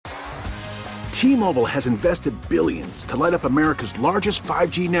T-Mobile has invested billions to light up America's largest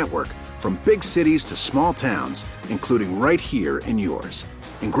 5G network, from big cities to small towns, including right here in yours.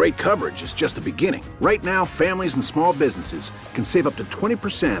 And great coverage is just the beginning. Right now, families and small businesses can save up to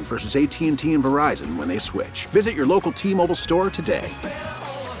 20% versus AT&T and Verizon when they switch. Visit your local T-Mobile store today.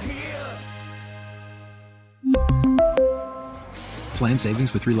 Plan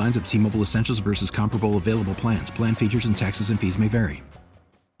savings with 3 lines of T-Mobile Essentials versus comparable available plans. Plan features and taxes and fees may vary.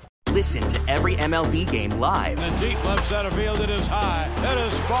 Listen to every MLB game live. In the deep left center field, it is high, it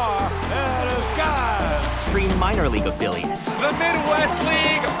is far, it is gone. Stream minor league affiliates. The Midwest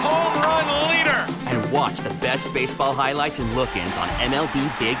League home run leader. And watch the best baseball highlights and look-ins on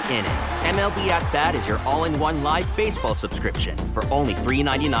MLB Big Inning. MLB At Bat is your all-in-one live baseball subscription for only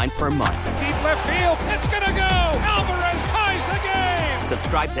 $3.99 per month. Deep left field, it's gonna go. Alvarez ties the game.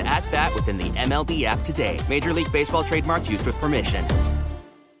 Subscribe to At Bat within the MLB app today. Major League Baseball trademarks used with permission.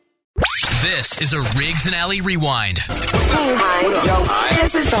 This is a Riggs and Alley Rewind. Hi.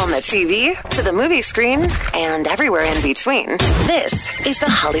 This is on the TV, to the movie screen, and everywhere in between. This is the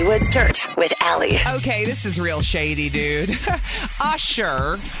Hollywood Dirt with Alley. Okay, this is real shady, dude.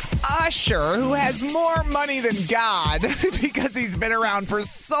 Usher, who has more money than God because he's been around for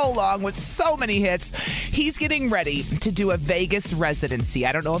so long with so many hits, he's getting ready to do a Vegas residency.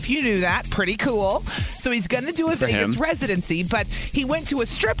 I don't know if you knew that. Pretty cool. So he's going to do a Vegas residency, but he went to a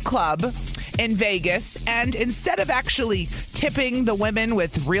strip club in Vegas, and instead of actually tipping the women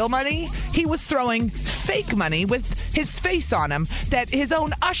with real money, he was throwing fake money with his face on him, that his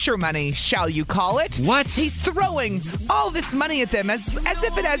own Usher money, shall you call it. What? He's throwing all this money at them as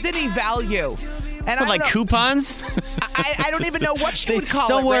if it has any value. And what, like coupons? I don't even know what you would call it.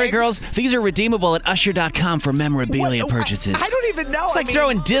 Don't worry, Riggs. girls. These are redeemable at Usher.com for memorabilia purchases. I don't even know. It's like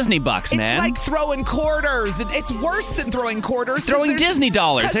throwing Disney bucks, man. It's like throwing quarters. It's worse than throwing quarters. Throwing Disney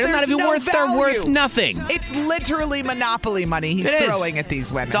dollars. They're not even worth. They're worth nothing. It's literally Monopoly money he's throwing at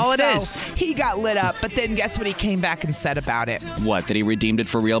these women. That's all it is. He got lit up, but then guess what he came back and said about it? What? That he redeemed it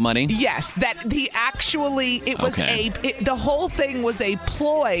for real money? Yes, that he actually, the whole thing was a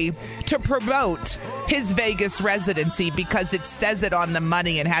ploy to promote his Vegas residency because it says it on the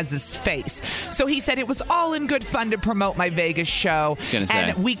money and has his face. So he said it was all in good fun to promote my Vegas show.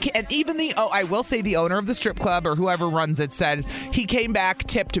 And even I will say the owner of the strip club or whoever runs it said he came back,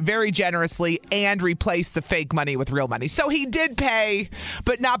 tipped very generously, and replaced the fake money with real money. So he did pay,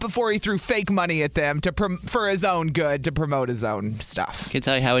 but not before he threw fake money at them for his own good, to promote his own stuff. Can I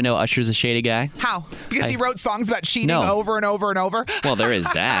tell you how I know Usher's a shady guy? How? Because he wrote songs about cheating over and over and over? Well, there is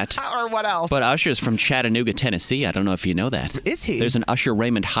that. Or what else? But Usher's from Chattanooga, Tennessee. I don't know if you know that. Is he? There's an Usher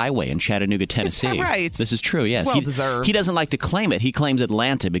Raymond Highway in Chattanooga, Tennessee. Is that right? This is true, yes. Well deserved. He doesn't like to claim it. He claims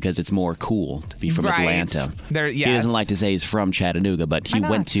Atlanta because it's more cool to be from Atlanta. He doesn't like to say he's from Chattanooga, but he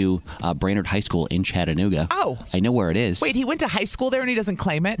went to Brainerd High School in Chattanooga. Oh. I know where it is. Wait, he went to high school there and he doesn't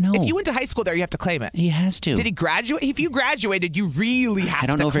claim it? No. If you went to high school there, you have to claim it. He has to. Did he graduate? If you graduated, you really have to claim it. I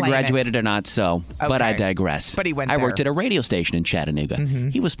don't know if he graduated or not, but I digress. But he went I worked at a radio station in Chattanooga. Mm-hmm.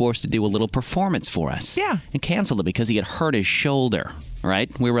 He was supposed to do a little performance for us. Yeah. And canceled it because he had hurt his shoulder.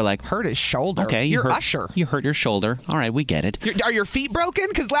 Right? We were like, hurt his shoulder? Okay. You're Usher. You hurt your shoulder. All right, we get it. Are your feet broken?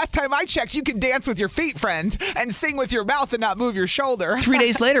 Because last time I checked, you can dance with your feet, friend, and sing with your mouth and not move your shoulder. 3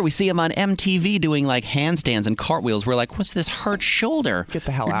 days later, we see him on MTV doing like handstands and cartwheels. We're like, what's this hurt shoulder? Get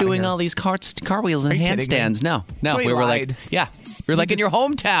the hell out You're of doing here. all these cartwheels and handstands. No. So we were like, yeah. We were like in your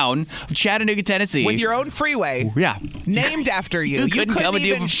hometown of Chattanooga, Tennessee. With your own freeway. Yeah. Named after you. You couldn't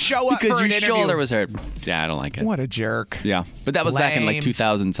even show up for an interview. Because your shoulder was hurt. Yeah, I don't like it. What a jerk. Yeah. But that was back in like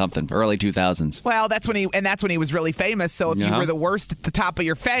 2000-something, early 2000s. Well, that's when he was really famous. So if you were the worst at the top of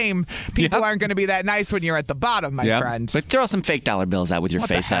your fame, people aren't going to be that nice when you're at the bottom, my friend. But throw some fake dollar bills out with your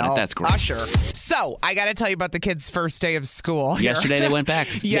face on it. That's great. Usher. So I got to tell you about the kids' first day of school. Yesterday they went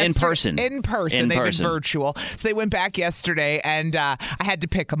back in person. In person. They've been virtual. So they went back yesterday, and I had to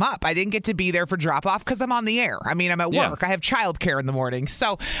pick them up. I didn't get to be there for drop-off because I'm on the air. I mean, I'm at work. I have childcare in the morning.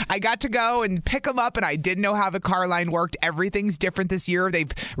 So I got to go and pick them up, and I didn't know how the car line worked. Everything's different this year.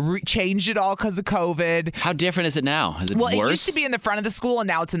 They've changed it all because of COVID. How different is it now? Is it worse? Well, it used to be in the front of the school, and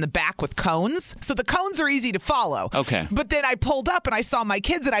now it's in the back with cones. So the cones are easy to follow. Okay. But then I pulled up, and I saw my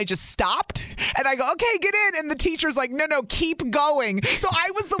kids, and I just stopped. And I go, okay, get in. And the teacher's like, no, keep going. So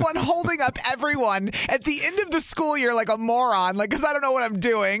I was the one holding up everyone at the end of the school year like a moron, because I don't know what I'm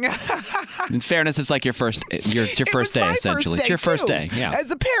doing. In fairness, it's like your first day, essentially. It's your first day. Yeah.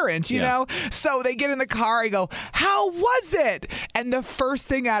 As a parent, you know. So they get in the car. I go, how was it? And the first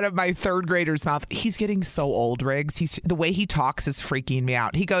thing out of my third grader's mouth, he's getting so old, Riggs. The way he talks is freaking me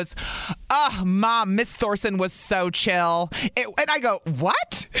out. He goes, Mom, Miss Thorson was so chill. And I go,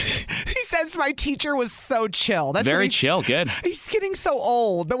 what? He says my teacher was so chill. That's very chill. Good. He's getting so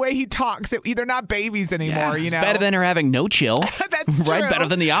old. The way he talks, they're not babies anymore. It's better than her having no chill. That's true. Right, better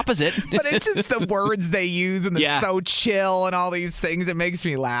than the opposite. But it's just the words they use and the so chill and all these things. It makes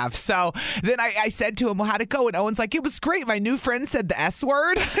me laugh. So then I said to him, well, how'd it go? And Owen's like, it was great. My new friend said the S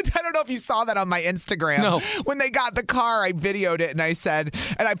word. I don't know if you saw that on my Instagram. No. When they got the car, I videoed it and I said,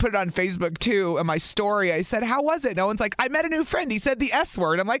 and I put it on Facebook too, in my story. I said, how was it? And Owen's like, I met a new friend. He said the S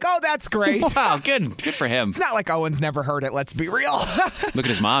word. I'm like, oh, that's great. Wow, good for him. It's not like Owen's never heard it. Let's be real. Look at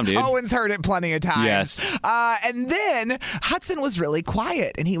his mom, dude. Owen's heard it plenty of times. Yes. And then Hudson was really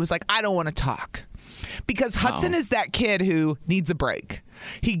quiet and he was like, I don't want to talk. Because Hudson is that kid who needs a break.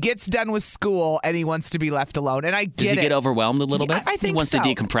 He gets done with school and he wants to be left alone. And I get it. Does he get overwhelmed a little bit? I think he wants to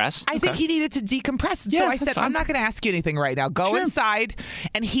decompress? I think he needed to decompress. And so I said, I'm not going to ask you anything right now. Go inside.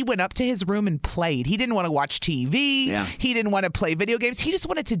 And he went up to his room and played. He didn't want to watch TV. Yeah. He didn't want to play video games. He just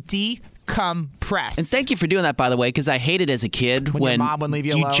wanted to decompress. And thank you for doing that, by the way, because I hated as a kid when your mom would leave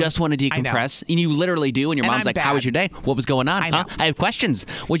you alone. Just want to decompress. And you literally do. And your mom's like, how was your day? What was going on? I have questions.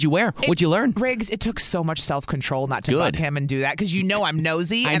 What'd you wear? What'd you learn? Riggs, it took so much self-control not to bug him and do that because I'm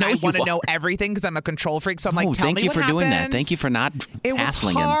nosy and I want to know everything because I'm a control freak. So I'm like, tell me what happened. Thank you for doing that. Thank you for not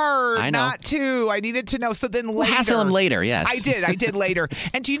hassling him. It was hard not to. I needed to know. So then later. Hassle him later, yes. I did later.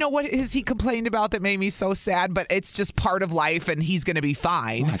 And do you know what he complained about that made me so sad? But it's just part of life and he's going to be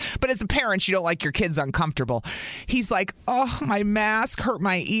fine. What? But as a parent, you don't like your kids uncomfortable. He's like, oh, my mask hurt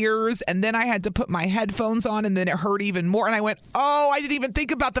my ears. And then I had to put my headphones on and then it hurt even more. And I went, oh, I didn't even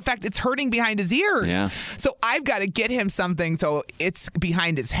think about the fact it's hurting behind his ears. Yeah. So I've got to get him something so it's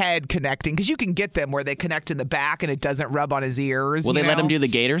behind his head connecting because you can get them where they connect in the back and it doesn't rub on his ears. Will they let him do the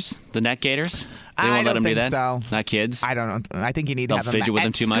gaiters, the neck gaiters? They won't let him do that? So. Not kids? I don't know. I think you need to have them fidget with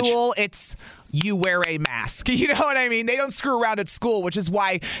him too much. At school, it's you wear a mask. You know what I mean? They don't screw around at school, which is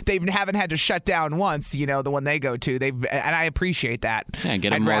why they haven't had to shut down once, the one they go to. And I appreciate that. Yeah,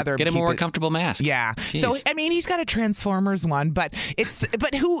 get him a more comfortable mask. Yeah. Jeez. So, I mean, he's got a Transformers one, but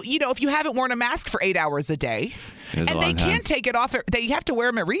who, if you haven't worn a mask for 8 hours a day, and they can't take it off, they have to wear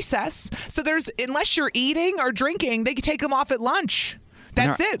them at recess. So unless you're eating or drinking, they can take them off at lunch.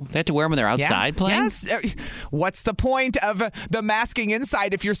 That's it. They have to wear them when they're outside playing? Yes. What's the point of the masking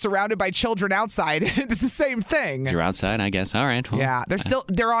inside if you're surrounded by children outside? It's the same thing. So you're outside, I guess. All right. Well, yeah.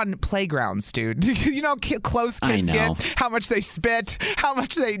 They're on playgrounds, dude. Close kids get, how much they spit, how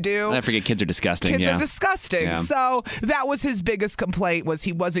much they do. I forget kids are disgusting. Kids are disgusting. Yeah. So that was his biggest complaint was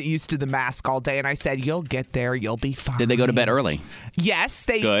he wasn't used to the mask all day. And I said, you'll get there. You'll be fine. Did they go to bed early? Yes.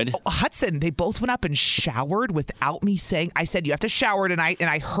 Good. Hudson, they both went up and showered without me saying. I said, you have to shower tonight. And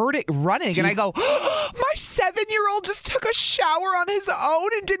I heard it running, and I go, oh, my 7-year-old just took a shower on his own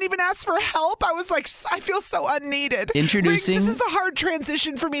and didn't even ask for help. I was like, I feel so unneeded. Introducing... Riggs, this is a hard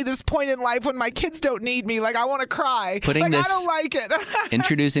transition for me, this point in life when my kids don't need me. Like, I want to cry. I don't like it.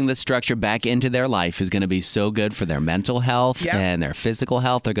 Introducing this structure back into their life is going to be so good for their mental health and their physical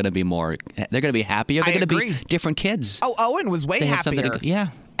health. They're going to be happier. They're going to be different kids. Oh, Owen was way happier. Yeah.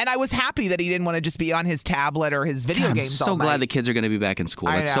 And I was happy that he didn't want to just be on his tablet or his video games all night. I'm so glad the kids are going to be back in school.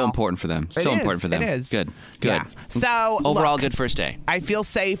 That's so important for them. Important for them. It is. Good. Yeah. So overall, good first day. I feel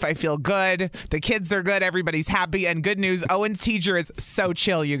safe. I feel good. The kids are good. Everybody's happy. And good news, Owen's teacher is so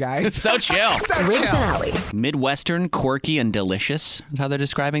chill, you guys. It's so chill. Riggs and Alley. Midwestern, quirky, and delicious is how they're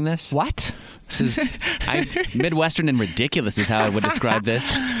describing this. What? This is Midwestern and ridiculous is how I would describe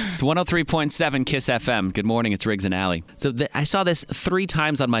this. It's 103.7 KISS FM. Good morning. It's Riggs and Alley. So I saw this 3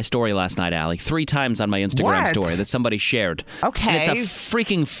 times on my story last night, Allie. 3 times on my Instagram story that somebody shared. Okay. And it's a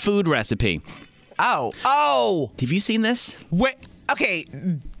freaking food recipe. Oh. Have you seen this? Okay.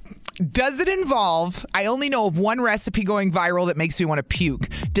 Does it involve, I only know of one recipe going viral that makes me want to puke.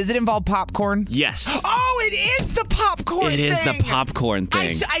 Does it involve popcorn? Yes. Oh, it is the popcorn thing. It is the popcorn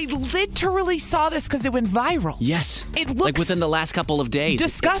thing. I literally saw this because it went viral. Yes. It looks like within the last couple of days.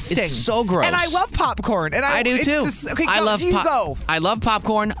 Disgusting. It's so gross. And I love popcorn. And I do too. I love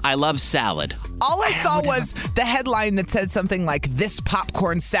popcorn. I love salad. All I saw was the headline that said something like, this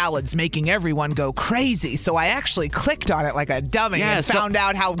popcorn salad's making everyone go crazy. So I actually clicked on it like a dummy and found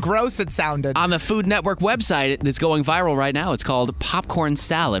out how gross it sounded. On the Food Network website that's going viral right now, it's called Popcorn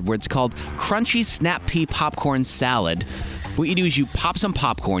Salad, where it's called Crunchy Snap Pea Popcorn Salad. What you do is you pop some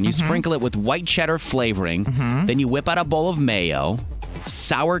popcorn, you sprinkle it with white cheddar flavoring, then you whip out a bowl of mayo,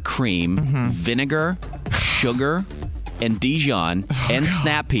 sour cream, vinegar, sugar, and Dijon, and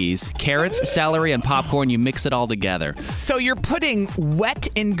snap peas, carrots, celery, and popcorn. You mix it all together. So you're putting wet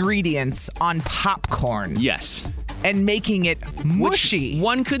ingredients on popcorn. Yes. And making it mushy. Which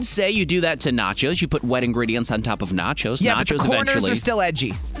one could say you do that to nachos. You put wet ingredients on top of nachos. Yeah, nachos but the corners eventually are still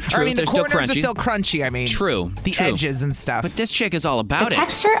edgy. Or, I mean, the they're still corners are crunchy. still crunchy. I mean, True. The edges and stuff. But this chick is all about The it.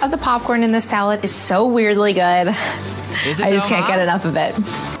 texture of the popcorn in this salad is so weirdly good. Is it I just though, can't huh? get enough of it.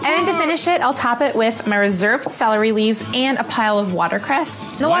 And then to finish it, I'll top it with my reserved celery leaves and a pile of watercress.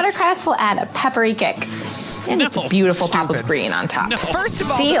 The What? watercress will add a peppery kick. And just a beautiful pop of green on top. First of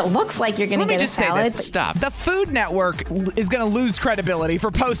all, See, it looks like you're going to let me get a just say salad. this. Stop. The Food Network is going to lose credibility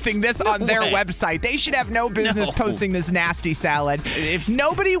for posting this on their way. website. They should have no business No. posting this nasty salad. If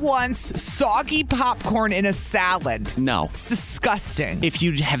nobody wants soggy popcorn in a salad, No. it's disgusting. If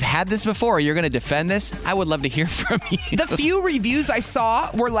you have had this before, you're going to defend this, I would love to hear from you. The few reviews I saw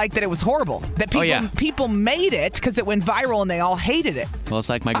were like that it was horrible. That people people made it because it went viral and they all hated it. Well, it's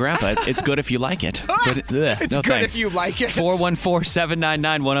like my grandpa. It's good if you like it. But, It's no good thanks. if you like it.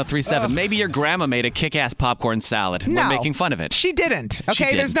 414-799-1037. Maybe your grandma made a kick-ass popcorn salad. No, We're making fun of it. She didn't. She Okay,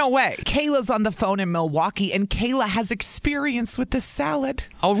 didn't. there's no way. Kayla's on the phone in Milwaukee, and Kayla has experience with this salad.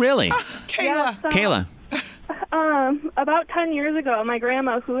 Oh, really? Kayla. Kayla. About 10 years ago, my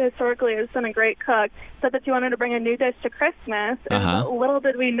grandma, who historically has been a great cook, said that she wanted to bring a new dish to Christmas. And little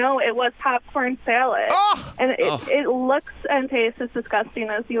did we know it was popcorn salad. Oh! And it looks and tastes as disgusting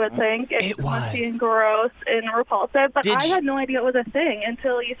as you would think. It's mushy and gross and repulsive. But I had no idea it was a thing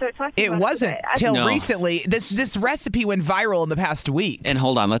until you started talking about it. It wasn't today. till recently. This recipe went viral in the past week. And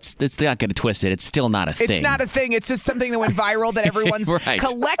hold on, let's not get it twisted. It's still not a thing. It's not a thing. It's just something that went viral that everyone's Right.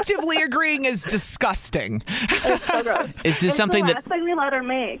 collectively agreeing is disgusting. It's so gross. Is this It's something the that... last thing we let her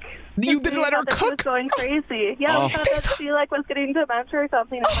make. You didn't let her She was going crazy. Yeah, we thought that she was getting dementia or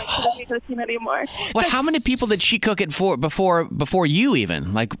something. And couldn't be cooking anymore. Well, how many people did she cook it for before you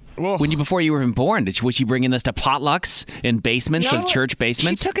even? Like before you were even born? Was she bringing this to potlucks in basements of church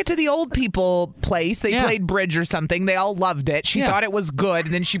basements? She took it to the old people place. They played bridge or something. They all loved it. She thought it was good,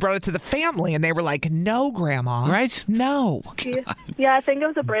 and then she brought it to the family, and they were like, "No, Grandma, right? No." Yeah, I think it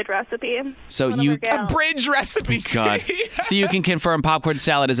was a bridge recipe. So One of you her gals. A bridge recipe. God. So you can confirm popcorn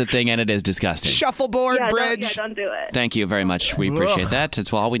salad is a thing, and it is disgusting. Shuffleboard bridge. Don't do it. Thank you very much. We appreciate that.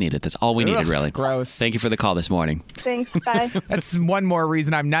 That's all we needed. That's all we needed, really. Gross. Thank you for the call this morning. Thanks. Bye. That's one more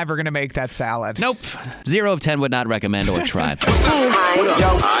reason I'm never going to make that salad. Nope. 0 of 10 would not recommend or try.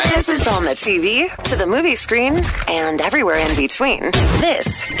 Hi. This is on the TV, to the movie screen, and everywhere in between. This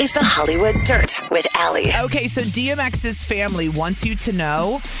is the Hollywood Dirt with Allie. Okay, so DMX's family wants you to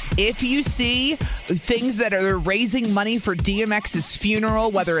know if you see things that are raising money for DMX's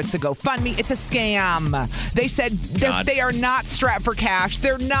funeral, whether it's a GoFundMe, it's a scam. They said they are not strapped for cash.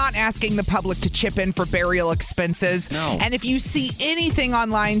 They're not asking the public to chip in for burial expenses. No. And if you see anything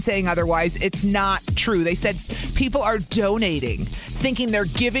online saying otherwise, it's not true. They said people are donating, thinking they're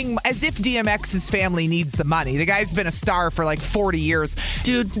giving, as if DMX's family needs the money. The guy's been a star for like 40 years.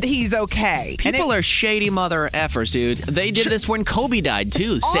 Dude, he's okay. People are shady mother effers, dude. They did this when Kobe died,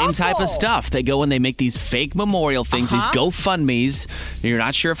 too. Same type of stuff. They go and they make these fake memorial things, these GoFundMes. You're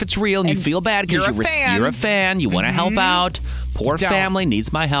not sure if it's real, and you feel bad because you're a fan. You want to help out. Poor family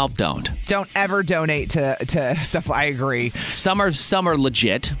needs my help. Don't ever donate to stuff. I agree. Some are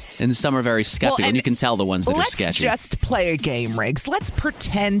legit, and some are very skeptical, and you can tell the ones that are sketchy. Let's just play a game, Riggs. Let's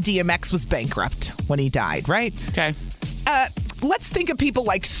pretend DMX was bankrupt when he died, right? Okay. Let's think of people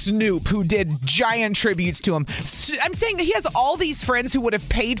like Snoop, who did giant tributes to him. I'm saying that he has all these friends who would have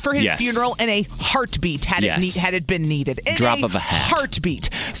paid for his funeral in a heartbeat had it been needed. In Drop of a hat. Heartbeat.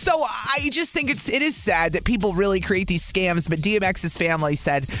 So I just think it is sad that people really create these scams, but DMX's family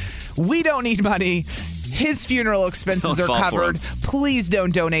said, we don't need money. His funeral expenses are covered. Please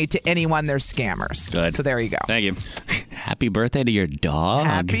don't donate to anyone. They're scammers. Good. So there you go. Thank you. Happy birthday to your dog.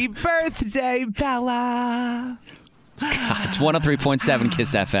 Happy birthday, Bella. God, it's 103.7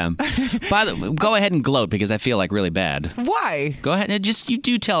 Kiss FM. By the way, go ahead and gloat because I feel like really bad. Why? Go ahead and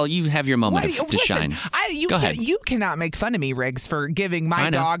you have your moment to shine. Go ahead. You cannot make fun of me, Riggs, for giving my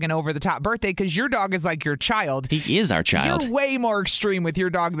dog an over-the-top birthday because your dog is like your child. He is our child. You're way more extreme with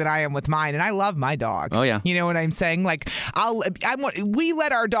your dog than I am with mine, and I love my dog. Oh yeah. You know what I'm saying? Like we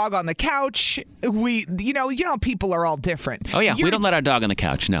let our dog on the couch. You know people are all different. Oh yeah, we don't let our dog on the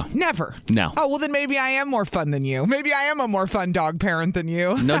couch. No. Never. No. Oh well, then maybe I am more fun than you. Maybe I am a more fun dog parent than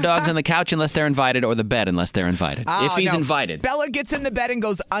you. No dogs on the couch unless they're invited, or the bed unless they're invited. If he's invited. Bella gets in the bed and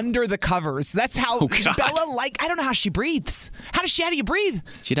goes under the covers. That's how Bella I don't know how she breathes. How do you breathe?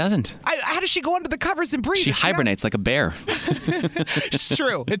 She doesn't. How does she go under the covers and breathe? She hibernates like a bear. It's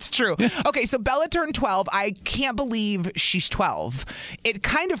true. It's true. Okay, so Bella turned 12. I can't believe she's 12. It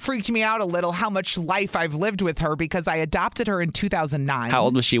kind of freaked me out a little how much life I've lived with her because I adopted her in 2009. How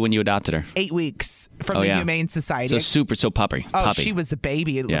old was she when you adopted her? 8 weeks from the Humane Society. So so puppy. Oh, she was a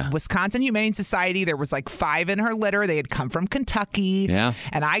baby. Yeah. Wisconsin Humane Society, there was like 5 in her litter. They had come from Kentucky. Yeah.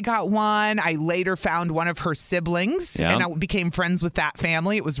 And I got one. I later found one of her siblings, and I became friends with that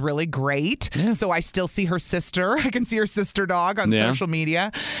family. It was really great. Yeah. So I still see her sister. I can see her sister dog on social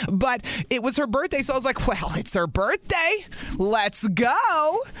media. But it was her birthday, so I was like, well, it's her birthday. Let's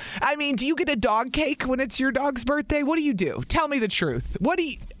go. I mean, do you get a dog cake when it's your dog's birthday? What do you do? Tell me the truth. What do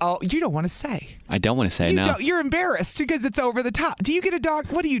you... Oh, you don't want to say. I don't want to say, no. You're embarrassed because it's over the top. Do you get a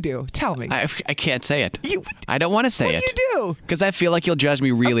dog? What do you do? Tell me. I can't say it. I don't want to say it. What do you do? Because I feel like you'll judge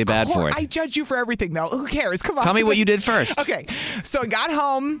me really bad for it. I judge you for everything, though. Who cares? Come on. Tell me what you did first. Okay. So I got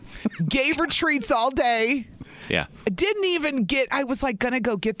home, gave her treats all day. Yeah. Didn't even I was like going to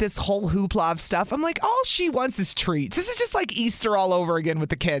go get this whole hoopla of stuff. I'm like, all she wants is treats. This is just like Easter all over again with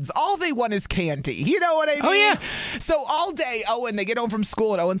the kids. All they want is candy. You know what I mean? Oh, yeah. So all day, Owen, they get home from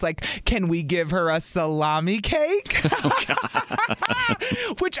school and Owen's like, can we give her a salami cake? Oh,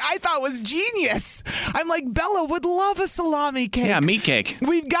 God. Which I thought was genius. I'm like, Bella would love a salami cake. Yeah, meat cake.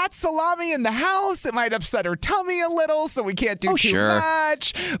 We've got salami in the house. It might upset her tummy a little, so we can't do too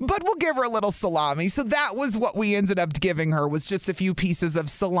much. But we'll give her a little salami. So that was what we ended up giving her, was just a few pieces of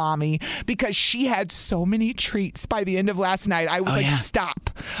salami, because she had so many treats by the end of last night. I was stop.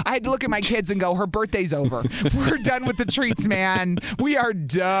 I had to look at my kids and go, her birthday's over. We're done with the treats, man. We are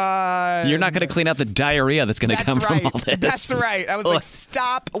done. You're not going to clean up the diarrhea that's going to come from all this. That's right. I was like,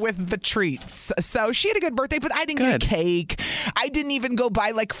 stop with the treats. So she had a good birthday, but I didn't get a cake. I didn't even go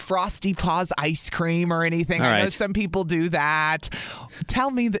buy like Frosty Paws ice cream or anything. I know some people do that. Tell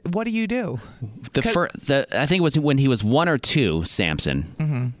me, what do you do? I think it was when he was 1 or 2,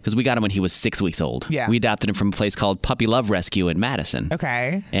 Samson, because we got him when he was 6 weeks old. Yeah. We adopted him from a place called Puppy Love Rescue in Madison.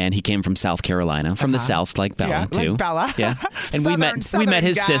 Okay. And he came from South Carolina, from the South, like Bella, too. Like Bella. Yeah. And we met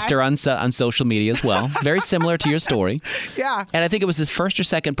his sister on social media as well. Very similar to your story. Yeah. And I think it was his first or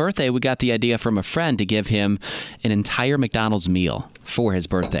second birthday. We got the idea from a friend to give him an entire McDonald's meal for his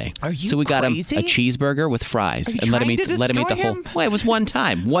birthday. Are you So we got crazy? him a cheeseburger with fries Are you and let him trying to eat the whole. destroy him? Well, it was one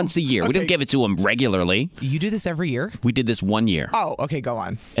time, once a year. We didn't give it to him regularly. You do this every year? We did this 1 year. Oh, okay, go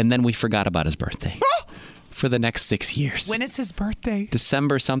on. And then we forgot about his birthday. For the next 6 years. When is his birthday?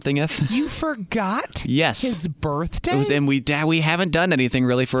 December somethingeth. You forgot? Yes. His birthday? And we haven't done anything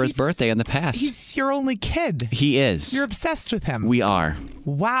really for his birthday in the past. He's your only kid. He is. You're obsessed with him. We are.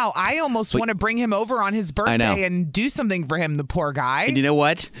 Wow, I almost want to bring him over on his birthday and do something for him, the poor guy. And you know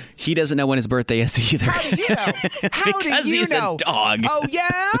what? He doesn't know when his birthday is either. How do you know? Because he's a dog. Oh,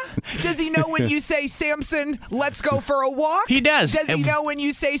 yeah? Does he know when you say, Samson, let's go for a walk? He does. Does he know when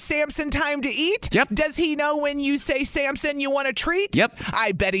you say, Samson, time to eat? Yep. Does he know when you say, Samson, you want a treat? Yep.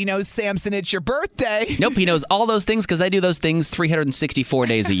 I bet he knows, Samson, it's your birthday. Nope, he knows all those things because I do those things 364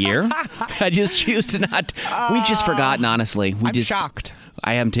 days a year. I just choose to not. We've just forgotten, honestly. I'm shocked.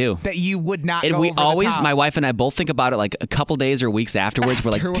 I am too. That you would not and go we over always, the top. my wife and I both think about it like a couple days or weeks afterwards.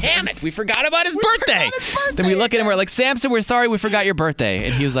 We're like, damn it, we forgot about his birthday. Then we look at him, we're like, Samson, we're sorry we forgot your birthday.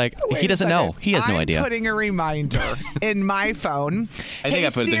 And he was like, he doesn't know. He has no idea. I'm putting a reminder in my phone. I think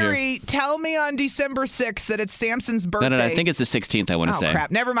I put it Siri, here. tell me on December 6th that it's Samson's birthday. No, I think it's the 16th, I want to say. Oh, crap.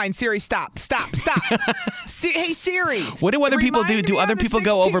 Never mind. Siri, stop. Hey, Siri. What do other people do? Do other people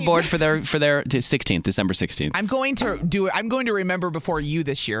go 16th. overboard for their 16th, December 16th? I'm going to do it. I'm going to remember before you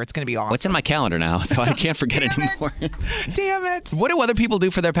this year. It's going to be awesome. What's in my calendar now, so I can't forget anymore. Damn it. What do other people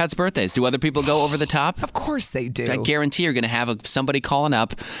do for their pets' birthdays? Do other people go over the top? Of course they do. I guarantee you're going to have somebody calling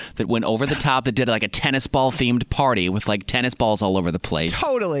up that went over the top, that did like a tennis ball themed party with like tennis balls all over the place.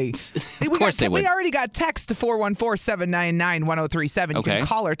 Totally. Of course they would. We already got text to 414-799-1037. You can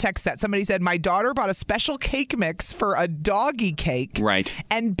call or text that. Somebody said, my daughter bought a special cake mix for a doggy cake. Right.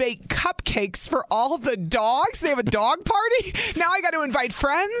 And baked cupcakes for all the dogs. They have a dog party? Now I got to invite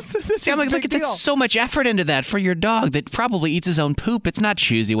friends? See, I'm like, look at that, so much effort into that for your dog that probably eats his own poop. It's not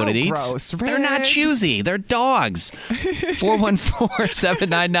choosy what it eats. Gross. They're not choosy. They're dogs.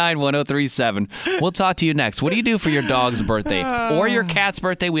 414-799-1037. We'll talk to you next. What do you do for your dog's birthday or your cat's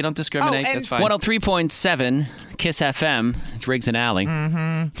birthday? We don't discriminate. That's fine. 103.7 Kiss FM. It's Riggs and Alley.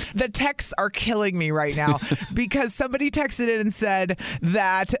 Mm-hmm. The texts are killing me right now because somebody texted in and said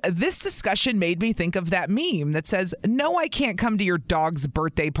that this discussion made me think of that meme that says, no, I can't come to your dog's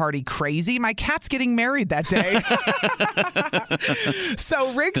birthday party, crazy. My cat's getting married that day.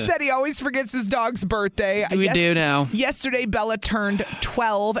 So Riggs said he always forgets his dog's birthday. We do now. Yesterday, Bella turned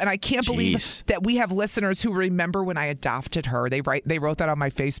 12, and I can't believe that we have listeners who remember when I adopted her. They wrote that on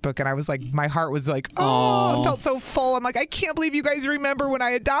my Facebook, and I was like, my heart was like, I felt so full. I'm like, I can't believe you guys remember when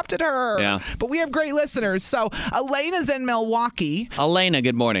I adopted her. Yeah. But we have great listeners. So Elena's in Milwaukee. Elena,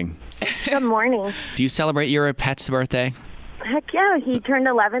 good morning. Good morning. Do you celebrate your pet's birthday? Heck yeah, he turned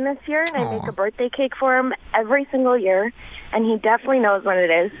 11 this year, and I make a birthday cake for him every single year, and he definitely knows when it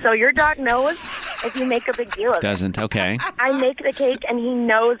is. So your dog knows if you make a big deal of it. Doesn't. Okay. I make the cake, and he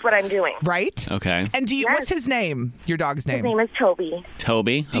knows what I'm doing. Right? Okay. And what's his name? Your dog's name? His name is Toby.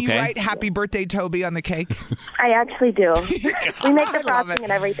 Toby. Do you write "Happy Birthday, Toby" on the cake? I actually do. We make the frosting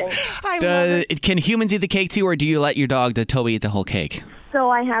and everything. Can humans eat the cake too, or do you let your dog, Toby, eat the whole cake? So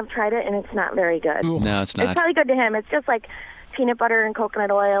I have tried it, and it's not very good. No, it's not. It's probably good to him. It's just like peanut butter and coconut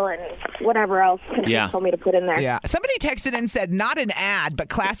oil and whatever else he told me to put in there. Yeah. Somebody texted and said, not an ad, but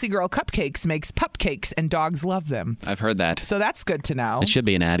Classy Girl Cupcakes makes pupcakes and dogs love them. I've heard that. So that's good to know. It should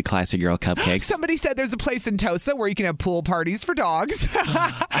be an ad, Classy Girl Cupcakes. Somebody said there's a place in Tosa where you can have pool parties for dogs.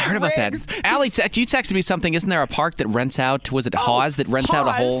 I heard about that. Allie, you texted me something. Isn't there a park that rents out, was it Hawes, that rents out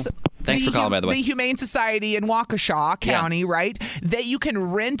a whole... Thanks for calling, by the way. The Humane Society in Waukesha County, right? That you can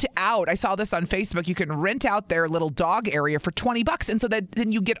rent out. I saw this on Facebook. You can rent out their little dog area for $20, and so that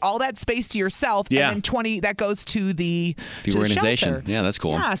then you get all that space to yourself. Yeah. And then $20 that goes to the organization. shelter. Yeah, that's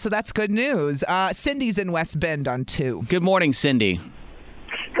cool. Yeah, so that's good news. Cindy's in West Bend on 2. Good morning, Cindy.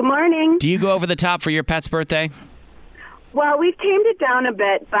 Good morning. Do you go over the top for your pet's birthday? Well, we've tamed it down a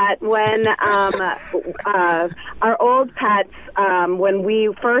bit, but when our old pets, when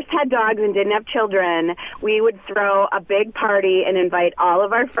we first had dogs and didn't have children, we would throw a big party and invite all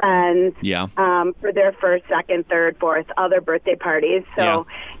of our friends for their first, second, third, fourth, other birthday parties. So,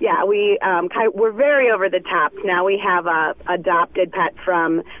 we're very over the top. Now we have a adopted pet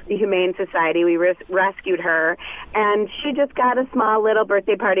from the Humane Society. We rescued her, and she just got a small little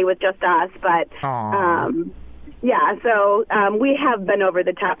birthday party with just us, but... so we have been over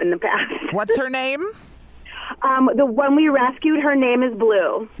the top in the past. What's her name? The one we rescued, her name is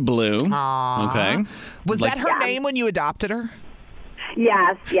Blue. Blue. Aww. Okay. Was that her name when you adopted her?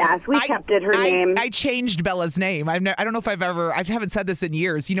 Yes. We kept it her name. I changed Bella's name. I don't know if I haven't said this in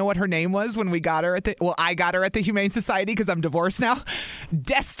years. You know what her name was when we got her I got her at the Humane Society because I'm divorced now?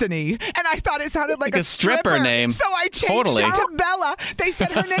 Destiny. And I thought it sounded like a stripper name. So I changed it to Bella. They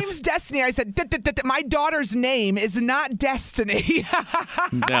said her name's Destiny. I said, my daughter's name is not Destiny.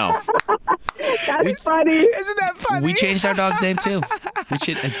 No. That's funny. Isn't that funny? We changed our dog's name too.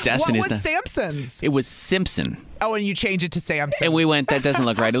 Destiny's What was Samson's? It was Simpson. Oh, and you changed it to Samson. And we went, that doesn't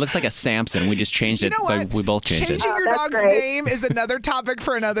look right. It looks like a Samson. We just changed it. But we both changed Changing your dog's name is another topic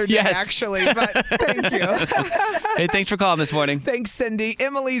for another day, actually. But thank you. Hey, thanks for calling this morning. Thanks, Cindy.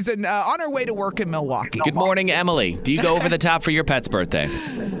 Emily's on her way to work in Milwaukee. Good morning, Emily. Do you go over the top for your pet's birthday?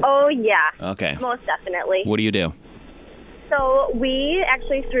 Oh, yeah. Okay. Most definitely. What do you do? So we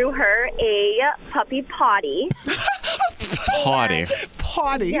actually threw her a puppy potty.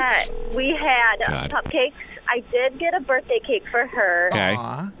 Potty? Yeah, we had cupcakes. I did get a birthday cake for her. Okay.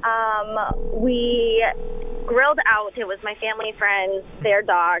 We grilled out. It was my family friends, their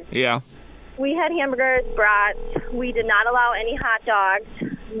dogs. Yeah. We had hamburgers, brats. We did not allow any hot dogs.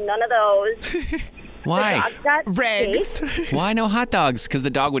 None of those. Why? Regs. Why no hot dogs? Because the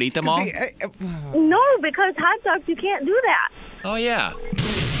dog would eat them all? No, because hot dogs, you can't do that. Oh, yeah.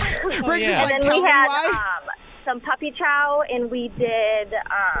 And then we had some puppy chow, and we did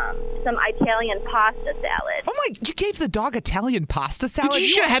some Italian pasta salad. Oh, my, you gave the dog Italian pasta salad? You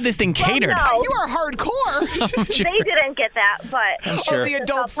should have had this thing catered. Well, no. You are hardcore. Sure. They didn't get that, but... I'm sure. The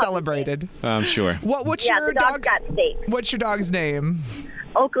adults celebrated. I'm sure. What's the your dog got steak. What's your dog's name?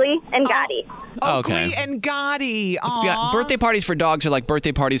 Oakley and Gotti. Oakley and Gotti. Birthday parties for dogs are like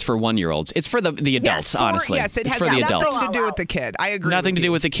birthday parties for 1-year-olds. It's for the adults, honestly. Yes, it it's has for the nothing adults. to do with the kid. I agree. Nothing to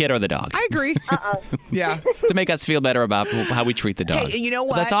do with the kid or the dog. I agree. Yeah. To make us feel better about how we treat the dog. Hey, you know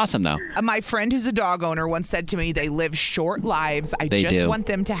what? That's awesome, though. My friend who's a dog owner once said to me, they live short lives. I They just do. want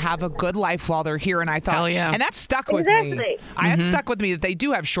them to have a good life while they're here. And I thought, Hell yeah. and that stuck with me. That stuck with me that they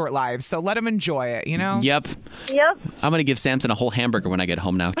do have short lives. So let them enjoy it, you know? Yep. I'm going to give Samson a whole hamburger when I get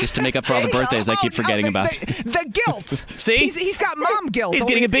home now, just to make up for all the birthdays I keep forgetting about. The guilt. See? He's got mom guilt. He's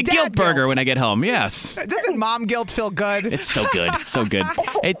getting a big guilt burger when I get home. Yes. Doesn't mom guilt feel good? It's so good. So good.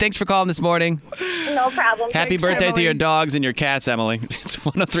 Hey, thanks for calling this morning. No problem. Happy birthday to your dogs and your cats, Emily. It's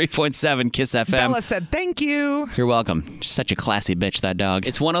 103.7 Kiss FM. Bella said thank you. You're welcome. Such a classy bitch, that dog.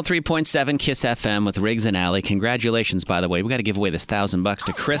 It's 103.7 Kiss FM with Riggs and Alley. Congratulations, by the way. We got to give away this $1,000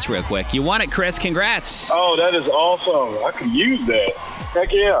 to Chris real quick. You won it, Chris. Congrats. Oh, that is awesome. I could use that.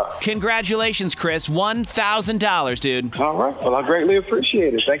 Heck yeah. Congratulations, Chris. $1,000, dude. All right. Well, I greatly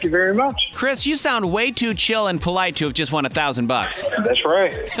appreciate it. Thank you very much. Chris, you sound way too chill and polite to have just won $1,000. That's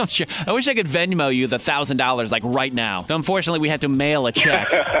right. I wish I could Venmo you the $1,000 like right now. Unfortunately, we had to mail a check.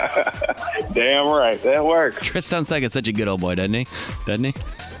 Damn right. That works. Chris sounds like such a good old boy, doesn't he?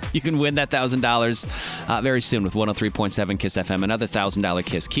 You can win that $1,000 very soon with 103.7 Kiss FM. Another $1,000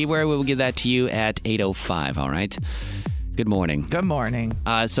 Kiss keyword. We will give that to you at 8:05. All right. Good morning. Good morning.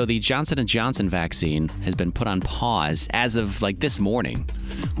 So the Johnson & Johnson vaccine has been put on pause as of this morning.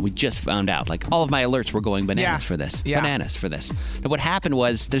 We just found out. All of my alerts were going bananas for this. Yeah. Bananas for this. And what happened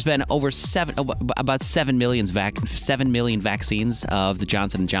was there's been about 7 million vaccines of the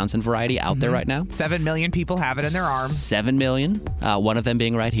Johnson & Johnson variety out there right now. 7 million people have it in their arms. 7 million. One of them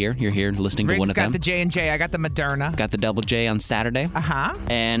being right here. You're here listening to one of them. Rick's got the J&J. I got the Moderna. Got the double J on Saturday. Uh-huh.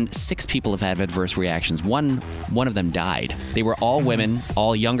 And 6 people have had adverse reactions. One of them died. They were all women,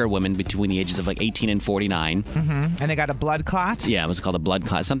 all younger women between the ages of 18 and 49. Mm-hmm. And they got a blood clot? Yeah, it was called a blood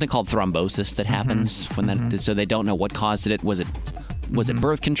clot. Something called thrombosis that happens when that. So they don't know what caused it. Was it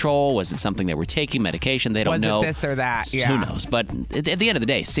birth control? Was it something they were taking, medication? They don't know. Was it this or that? Yeah. Who knows? But at the end of the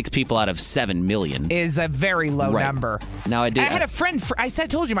day, 6 people out of 7 million is a very low number. Now I had a friend. I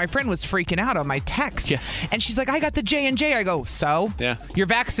told you my friend was freaking out on my text, and she's like, "I got the J&J." I go, "So? Yeah. You're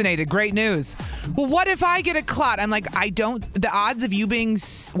vaccinated. Great news." Well, what if I get a clot? I'm like, I don't. The odds of you being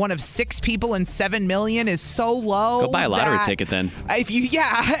one of 6 people in 7 million is so low. Go buy a lottery ticket then. If you,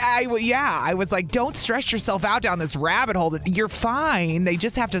 I was like, don't stress yourself out down this rabbit hole. You're fine. They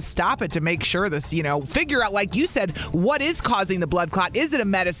just have to stop it to make sure this, figure out, like you said, what is causing the blood clot? Is it a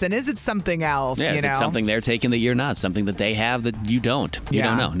medicine? Is it something else? Yeah, is it something they're taking that you're not? Something that they have that you don't? You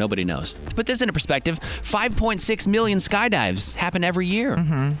don't know. Nobody knows. Put this into perspective. 5.6 million skydives happen every year.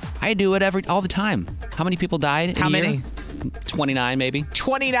 Mm-hmm. I do it all the time. How many people died in a year? How many? 29 maybe.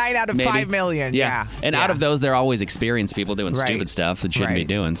 29 out of 5 million. Yeah. And out of those, they're always experienced people doing stupid stuff that shouldn't be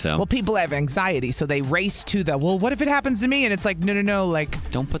doing. So. Well, people have anxiety, so they race to what if it happens to me? And it's like, no.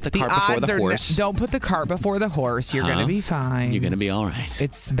 Don't put the cart before the horse. Don't put the cart before the horse. You're going to be fine. You're going to be all right.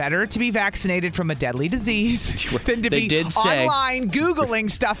 It's better to be vaccinated from a deadly disease than to be online Googling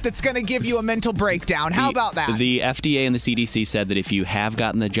stuff that's going to give you a mental breakdown. How about that? The FDA and the CDC said that if you have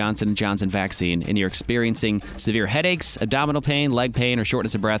gotten the Johnson & Johnson vaccine and you're experiencing severe headaches, abdominal pain, leg pain, or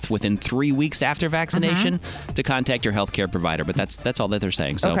shortness of breath within 3 weeks after vaccination, to contact your healthcare provider. But that's all that they're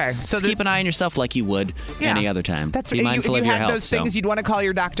saying. So, just keep an eye on yourself like you would any other time. Be mindful of your health. Those things you'd want to call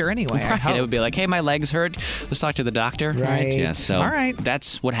your doctor anyway. Right. It would be like, hey, my legs hurt. Let's talk to the doctor. Right. Yeah. So all right.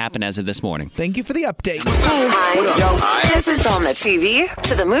 That's what happened as of this morning. Thank you for the update. Hi. This is on the TV,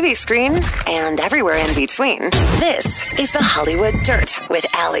 to the movie screen, and everywhere in between. This is the Hollywood Dirt with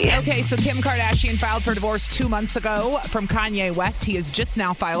Allie. Okay, so Kim Kardashian filed for divorce 2 months ago from Kanye West. He has just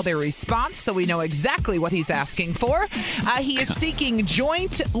now filed a response, so we know exactly what he's asking for. He is seeking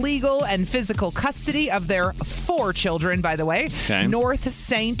joint legal and physical custody of their 4 children, by the way. Okay. North,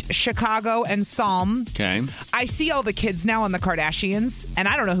 Saint, Chicago, and Psalm. Okay. I see all the kids now on the Kardashians, and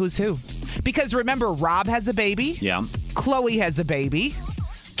I don't know who's who. Because remember, Rob has a baby. Yeah. Khloe has a baby.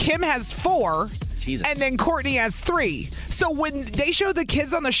 Kim has 4. Jesus. And then Courtney has 3. So when they show the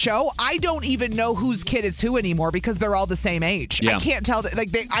kids on the show, I don't even know whose kid is who anymore because they're all the same age. Yeah. I can't tell.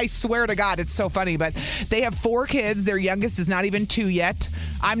 I swear to God, it's so funny. But they have 4 kids. Their youngest is not even 2 yet.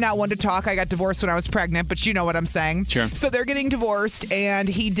 I'm not one to talk. I got divorced when I was pregnant, but you know what I'm saying. Sure. So they're getting divorced, and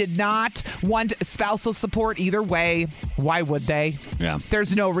he did not want spousal support either way. Why would they? Yeah.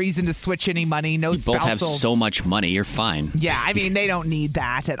 There's no reason to switch any money. No spousal. You both have so much money. You're fine. Yeah, I mean, they don't need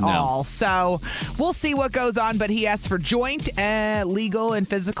that at all. So we'll see what goes on, but he asked for joint legal and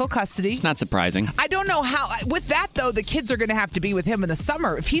physical custody. It's not surprising. I don't know how. With that, though, the kids are going to have to be with him in the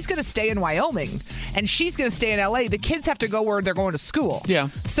summer. If he's going to stay in Wyoming and she's going to stay in L.A., the kids have to go where they're going to school. Yeah.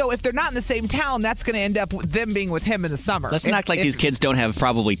 So if they're not in the same town, that's going to end up with them being with him in the summer. Let's not act like these kids don't have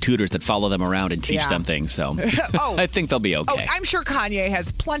probably tutors that follow them around and teach them things. So I think they'll be okay. I'm sure Kanye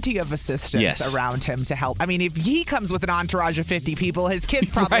has plenty of assistants around him to help. I mean, if he comes with an entourage of 50 people, his kids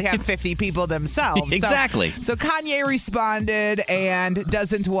probably have 50 people themselves. Exactly. So Kanye responded and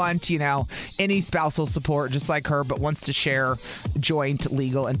doesn't want, any spousal support just like her, but wants to share joint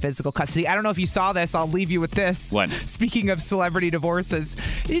legal and physical custody. I don't know if you saw this. I'll leave you with this. What? Speaking of celebrity divorces,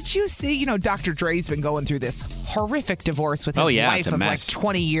 did you see, Dr. Dre's been going through this horrific divorce with his wife of like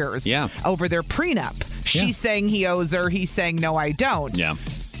 20 years over their prenup. She's saying he owes her. He's saying, no, I don't. Yeah.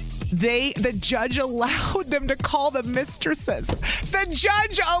 The judge allowed them to call them mistresses. The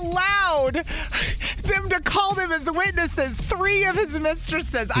judge allowed them to call them as witnesses. 3 of his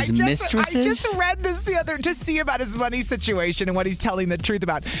mistresses. I just read this the other to see about his money situation and what he's telling the truth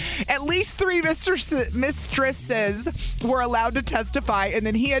about. At least 3 mistresses were allowed to testify, and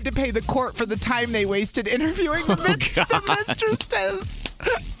then he had to pay the court for the time they wasted interviewing the mistresses.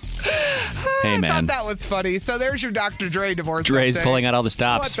 Hey, man. I thought that was funny. So there's your Dr. Dre divorce Dre's update. pulling out all the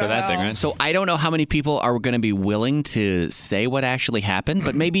stops What for the that thing, hell? right? So I don't know how many people are going to be willing to say what actually happened,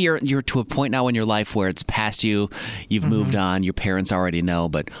 but maybe you're to a point now in your life where it's past you, you've moved on, your parents already know,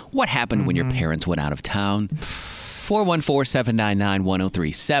 but what happened when your parents went out of town?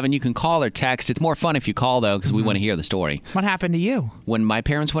 414-799-1037. You can call or text. It's more fun if you call, though, because we want to hear the story. What happened to you? When my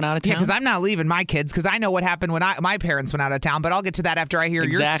parents went out of town? Yeah, because I'm not leaving my kids because I know what happened when my parents went out of town, but I'll get to that after I hear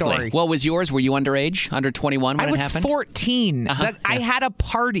your story. What was yours? Were you underage? Under 21 when I it was happened? 14. I had a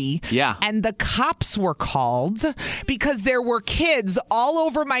party, and the cops were called because there were kids all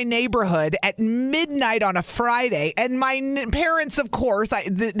over my neighborhood at midnight on a Friday, and my parents, of course,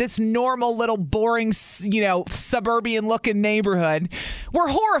 this normal little boring, suburban-looking neighborhood, were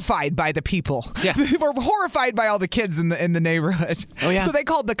horrified by the people. Yeah. They were horrified by all the kids in the neighborhood. Oh, yeah. So they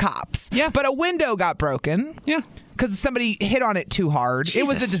called the cops. Yeah. But a window got broken. Yeah. Because somebody hit on it too hard. Jesus.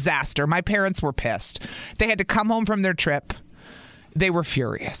 It was a disaster. My parents were pissed. They had to come home from their trip. They were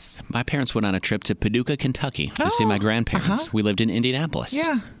furious. My parents went on a trip to Paducah, Kentucky to see my grandparents. We lived in Indianapolis.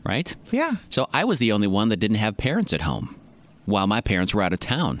 Yeah. Right? Yeah. So I was the only one that didn't have parents at home while my parents were out of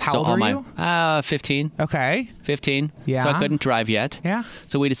town. How so old all were my, you? 15. Okay. 15. Yeah. So I couldn't drive yet. Yeah.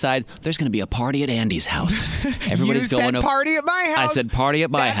 So we decided there's going to be a party at Andy's house. Everybody's you going said over. party at my house. I said party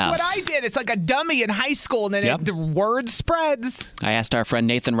at my house. That's what I did. It's like a dummy in high school, and then the word spreads. I asked our friend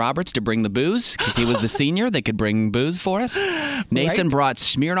Nathan Roberts to bring the booze because he was the senior. They could bring booze for us. Nathan brought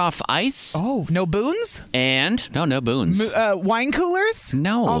Smirnoff Ice. Oh, no boons? And no boons. Wine coolers?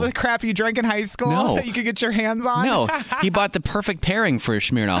 No. All the crap you drank in high school No. that you could get your hands on? No, he bought the perfect pairing for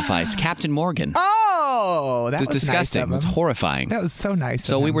Smirnoff Ice, Captain Morgan. Oh, that It was was disgusting. Nice of It's him. horrifying. That was so nice.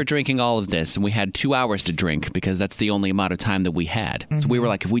 So of we him. were drinking all of this, and we had 2 hours to drink because that's the only amount of time that we had. So we were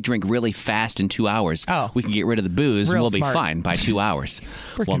like, if we drink really fast in 2 hours, we can get rid of the booze and Real we'll smart. be fine by 2 hours.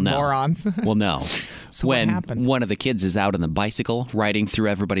 Well, no. morons. Well, no. So what when happened? one of the kids is out on the bicycle riding through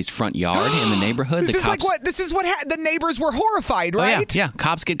everybody's front yard in the neighborhood, This the is cops. like what? This is what the neighbors were horrified, right? Oh, yeah.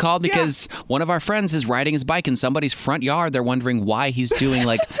 Cops get called because one of our friends is riding his bike in somebody's front yard. They're wondering why he's doing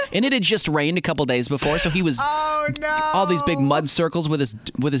and it had just rained a couple days before, so he was all these big mud circles with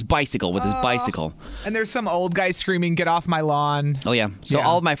his bicycle, And there's some old guy screaming, "Get off my lawn!" Oh yeah. So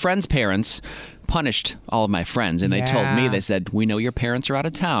all of my friends' parents punished all of my friends, and they told me, they said, we know your parents are out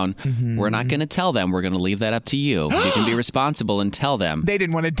of town. We're not going to tell them. We're going to leave that up to you. You can be responsible and tell them. They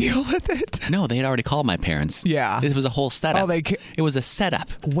didn't want to deal with it. No, they had already called my parents. Yeah. It was a whole setup. Oh, it was a setup.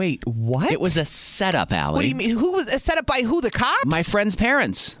 Wait, what? It was a setup, Allie. What do you mean? Who was set up by who? The cops? My friend's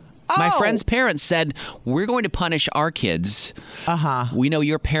parents. My friend's parents said, we're going to punish our kids. We know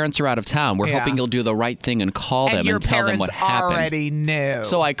your parents are out of town. We're hoping you'll do the right thing and call them and tell them what happened. Already knew.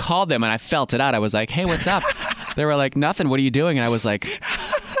 So I called them and I felt it out. I was like, hey, what's up? They were like, nothing. What are you doing? And I was like,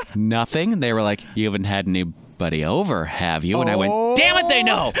 nothing. And they were like, you haven't had anybody over, have you? And I went, damn it, they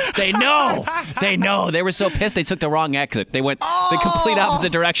know. They know. They know. They were so pissed they took the wrong exit. They went the complete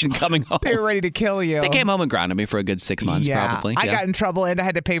opposite direction coming home. They were ready to kill you. They came home and grounded me for a good 6 months, probably. I got in trouble and I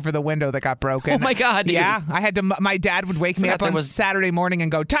had to pay for the window that got broken. Oh, my God. Dude. Yeah. I had to. My dad would wake me up on Saturday morning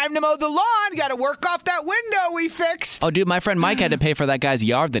and go, time to mow the lawn. Got to work off that window we fixed. Oh, dude, my friend Mike had to pay for that guy's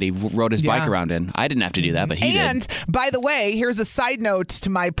yard that he rode his bike around in. I didn't have to do that, but he did. And, by the way, here's a side note to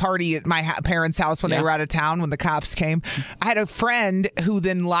my party at my parents' house when they were out of town when the cops came. I had a friend who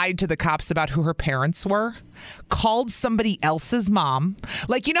then lied to the cops about who her parents were. Called somebody else's mom.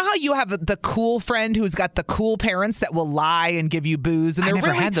 Like, you know how you have the cool friend who's got the cool parents that will lie and give you booze? And I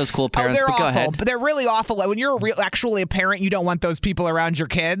never had those cool parents, they're but awful, go ahead. But they're really awful. When you're actually a parent, you don't want those people around your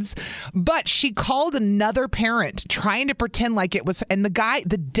kids. But she called another parent trying to pretend like it was, and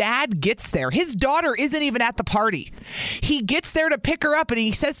the dad gets there. His daughter isn't even at the party. He gets there to pick her up and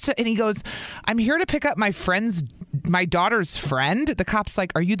he goes, I'm here to pick up my daughter's friend. The cop's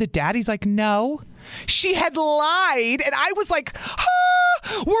like, are you the dad? He's like, no. She had lied, and I was like,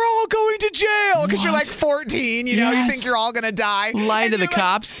 we're all going to jail because you're like 14, you know, you think you're all going to die. Lying to the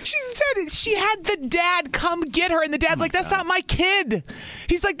cops. She said she had the dad come get her, and the dad's like, that's not my kid.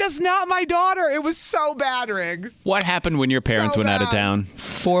 He's like, that's not my daughter. It was so bad, Riggs. What happened when your parents went out of town?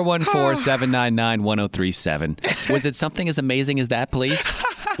 414-799-1037. Was it something as amazing as that, please?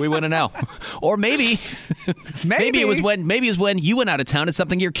 We want to know. Or maybe it was when you went out of town. It's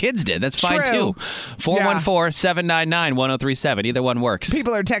something your kids did. That's fine too. 414-799-1037. Either one works.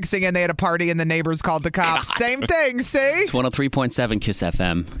 People are texting and they had a party and the neighbors called the cops. God. Same thing, see? It's 103.7 Kiss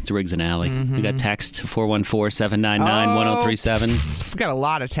FM. It's Riggs and Alley. We got text 414-799-1037. We've got a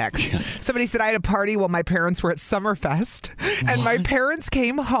lot of texts. Somebody said I had a party while my parents were at Summerfest and my parents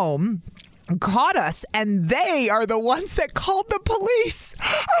came home. caught us, and they are the ones that called the police.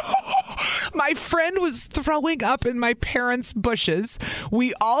 My friend was throwing up in my parents' bushes.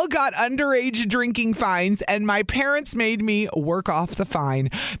 We all got underage drinking fines, and my parents made me work off the fine.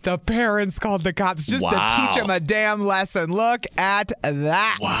 The parents called the cops just to teach them a damn lesson. Look at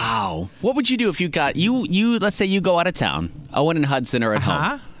that. Wow. What would you do if you got you? Let's say you go out of town. Owen and Hudson are at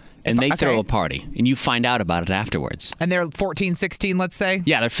home. And they throw a party, and you find out about it afterwards. And they're 14, 16, let's say?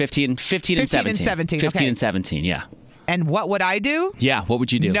 Yeah, they're 15 and 17. 15 and 17, yeah. And what would I do? Yeah, what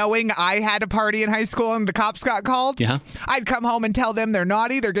would you do? Knowing I had a party in high school and the cops got called? Yeah. I'd come home and tell them they're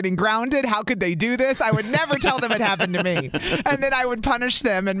naughty, they're getting grounded. How could they do this? I would never tell them it happened to me. And then I would punish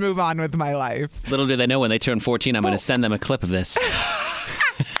them and move on with my life. Little do they know when they turn 14, I'm going to send them a clip of this.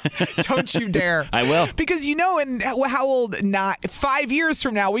 Don't you dare. I will. Because in how old, 5 years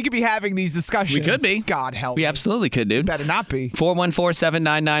from now, we could be having these discussions. We could be. God help me. We absolutely could, dude. Better not be.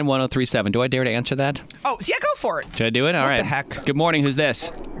 414-799-1037. Do I dare to answer that? Oh, yeah, go for it. Should I do it? All right. What the heck? Good morning. Who's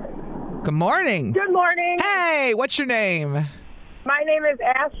this? Good morning. Good morning. Hey, what's your name? My name is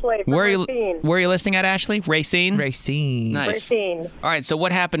Ashley from Racine. Where are you listening at, Ashley? Racine? Racine. Nice. Racine. All right, so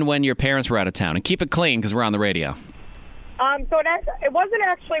what happened when your parents were out of town? And keep it clean because we're on the radio. So it wasn't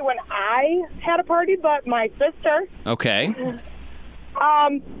actually when I had a party, but my sister. Okay. So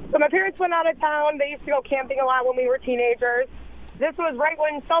my parents went out of town. They used to go camping a lot when we were teenagers. This was right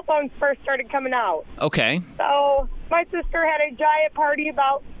when cell phones first started coming out. Okay. So my sister had a giant party,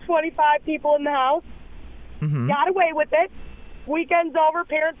 about 25 people in the house. Mm-hmm. Got away with it. Weekend's over.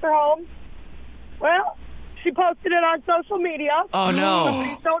 Parents are home. Well, she posted it on social media. Oh, no.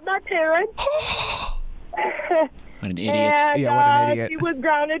 Somebody told my parents. What an idiot. And, what an idiot. She was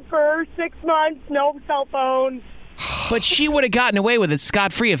grounded for 6 months, no cell phone. But she would have gotten away with it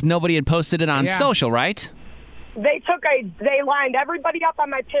scot-free if nobody had posted it on social, right? They lined everybody up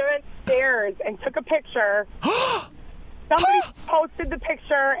on my parents' stairs and took a picture. Somebody posted the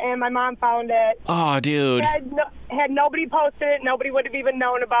picture, and my mom found it. Oh, dude. Had nobody posted it, nobody would have even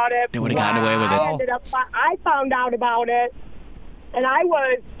known about it. They would have gotten away with it. I found out about it, and I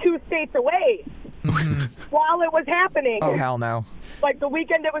was 2 states away. While it was happening. Oh, hell no. Like the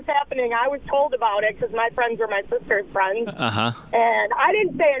weekend it was happening, I was told about it because my friends were my sister's friends. Uh-huh. And I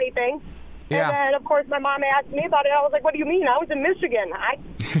didn't say anything. Yeah. And then, of course, my mom asked me about it. I was like, what do you mean? I was in Michigan.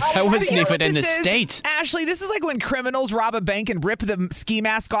 I wasn't even in the state. Ashley, this is like when criminals rob a bank and rip the ski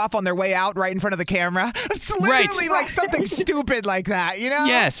mask off on their way out right in front of the camera. It's literally like something stupid like that, you know?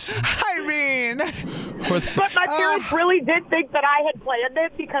 Yes. I mean. But my parents really did think that I had planned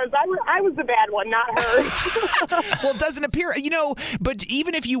it because I was the bad one, not her. Well, it doesn't appear, but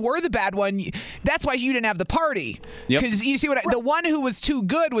even if you were the bad one, that's why you didn't have the party. Because you see the one who was too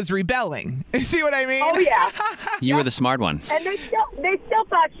good was rebelling. You see what I mean? Oh, yeah. You were the smart one. And they still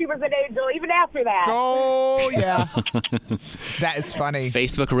thought she was an angel even after that. Oh, yeah. That is funny.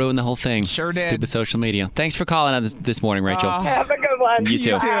 Facebook ruined the whole thing. Sure did. Stupid social media. Thanks for calling on this morning, Rachel. Have a good one. You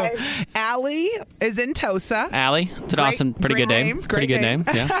too. Bye. Allie is in Tosa. Allie. It's an pretty good name. Pretty good name.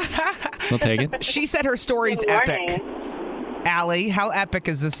 Yeah. We'll take it. She said her story's epic. Allie, how epic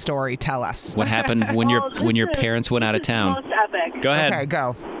is this story? Tell us. What happened when your parents went out of town? Most epic. Go ahead. Okay,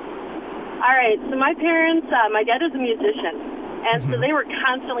 go. All right, so my parents, my dad is a musician, and so they were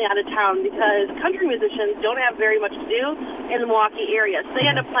constantly out of town because country musicians don't have very much to do in the Milwaukee area. So they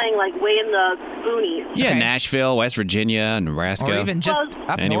end up playing like way in the boonies. Yeah, Nashville, West Virginia, Nebraska. Or even just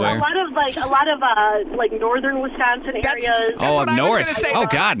up anywhere. north. A lot of northern Wisconsin areas. That's what up north. I was gonna say. Oh,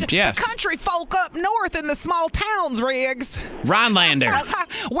 God, yes. The country folk up north in the small towns, Riggs. Rhinelander.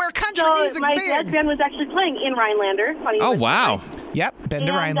 Where country music's my big. dad's band was actually playing in Rhinelander. Funny Oh, enough. wow. Yep, been to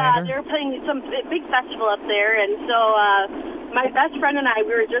And Rhinelander. they were playing some big festival up there, and so my best friend and I,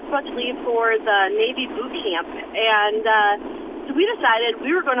 we were just about to leave for the Navy boot camp, and so we decided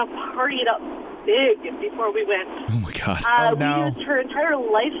we were going to party it up big before we went. Oh, my God. We used her entire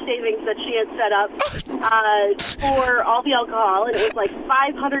life savings that she had set up for all the alcohol, and it was like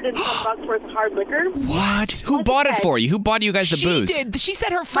 $500 and some bucks worth of hard liquor. What? Who bought it for you? Who bought you guys the booze? She did. She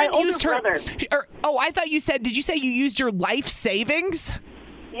said her friend used her. brother. I thought you said. Did you say you used your life savings?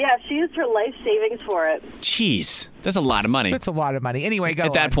 Yeah, she used her life savings for it. Jeez, that's a lot of money. That's a lot of money. Anyway, go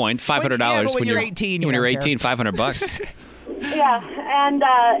At that on. point, $500. But when you're 18, when you're don't 18, care. $500. Yeah, and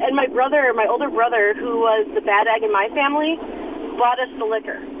my older brother, who was the bad egg in my family, bought us the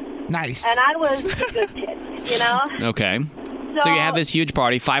liquor. Nice. And I was the good kid, you know? Okay. So you have this huge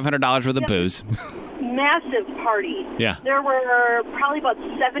party, $500 worth of booze. Massive party. Yeah. There were probably about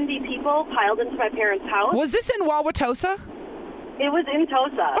 70 people piled into my parents' house. Was this in Wauwatosa? It was in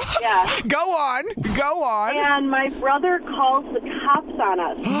Tosa, yeah. Go on. And my brother calls the cops on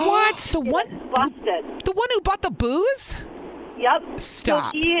us. What? The one busted. The one who bought the booze? Yep.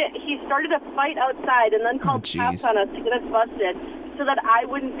 Stop. So he started a fight outside and then called cops on us to get us busted so that I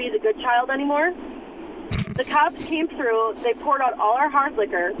wouldn't be the good child anymore. The cops came through. They poured out all our hard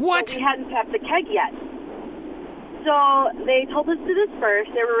liquor. What? But we hadn't tapped the keg yet. So they told us to disperse.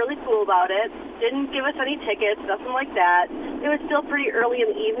 They were really cool about it. Didn't give us any tickets, nothing like that. It was still pretty early in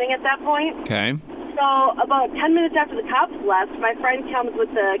the evening at that point. Okay. So about 10 minutes after the cops left, my friend comes with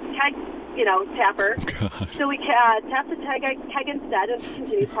the keg, tapper. So we tapped the keg instead and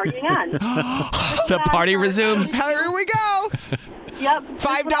continued partying on. The party resumes. Here we go. Yep.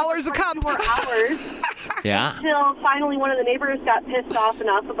 $5 a cup. 4 hours. Yeah. Until finally one of the neighbors got pissed off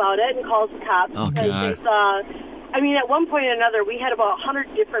enough about it and calls the cops. Oh, because God. they saw, at one point or another, we had about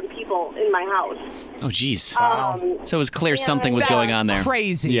 100 different people in my house. Oh, jeez. So it was clear and something was going on there.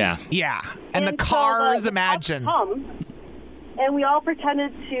 Crazy. Yeah. Yeah. And the so cars, the imagine. cops come, and we all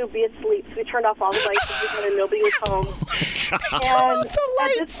pretended to be asleep. So we turned off all the lights and pretended nobody was home. And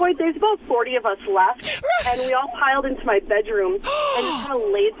at this point, there's about 40 of us left, and we all piled into my bedroom and just kind of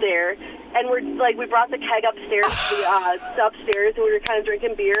laid there. And we brought the keg upstairs, upstairs, and we were kind of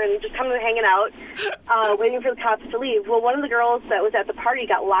drinking beer and just kind of hanging out, waiting for the cops to leave. Well, one of the girls that was at the party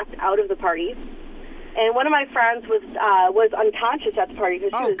got locked out of the party. And one of my friends was unconscious at the party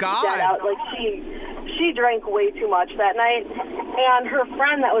because she was dead out. Like she drank way too much that night. And her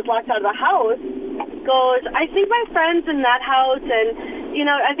friend that was locked out of the house goes, I think my friend's in that house, and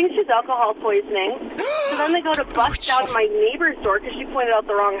I think she's alcohol poisoning. So then they go to bust down my neighbor's door because she pointed out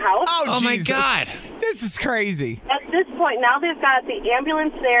the wrong house. Oh my God. This is crazy. At this point, now they've got the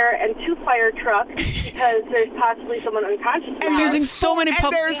ambulance there and 2 fire trucks because there's possibly someone unconscious. And using so many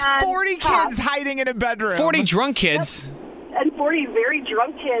And there's 40 kids hiding in a bedroom. 40 drunk kids. And 40 very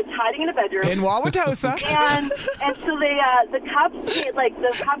drunk kids hiding in a bedroom. In Wauwatosa. and so the cops,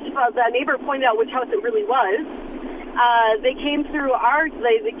 the neighbor pointed out which house it really was. They came through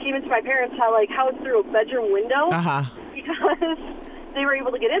they came into my parents' house through a bedroom window. Because they were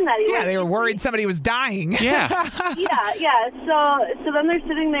able to get in that evening. Yeah, they were worried somebody was dying. Yeah. yeah. So then they're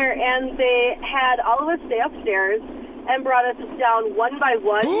sitting there, and they had all of us stay upstairs and brought us down one by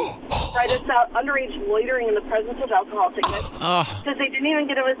one, write us out underage loitering in the presence of alcohol tickets. Because they didn't even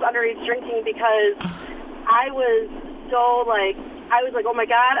get us underage drinking because I was so oh my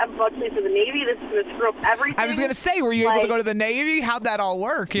God, I'm about to leave for the Navy. This is going to screw up everything. I was going to say, were you able to go to the Navy? How'd that all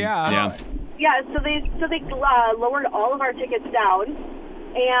work? Yeah. Yeah, so they lowered all of our tickets down,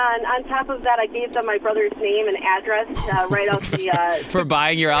 and on top of that, I gave them my brother's name and address to write out the for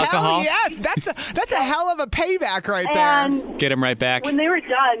buying your alcohol. Hell yes, that's a hell of a payback right and there. Get them right back. When they were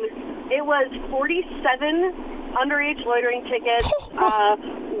done, it was 47 underage loitering tickets.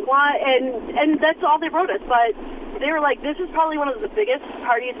 And that's all they wrote us, but. They were like, this is probably one of the biggest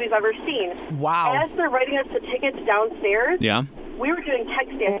parties we've ever seen. Wow. As they're writing us the tickets downstairs, we were doing keg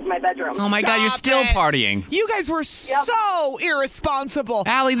stands in my bedroom. Oh, my God, you're still partying. You guys were so irresponsible.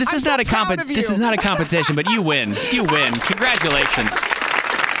 Allie, this is not a competition, but you win. You win. Congratulations.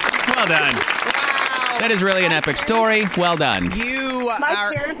 Well done. Wow. That is really an epic story. Well done.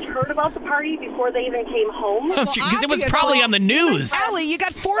 My parents heard about the party before they even came home. Because it was probably on the news. Allie, you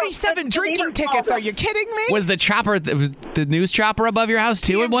got 47 drinking tickets. Are you kidding me? Was the news chopper above your house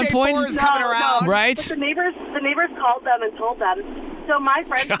too at one point? Coming around. Right? But the neighbors called them and told them. So my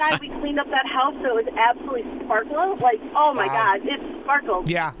friends and I, we cleaned up that house so it was absolutely sparkling. Oh my God, it sparkled.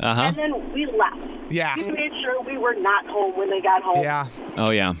 Yeah. And then we left. Yeah. We made sure we were not home when they got home. Yeah.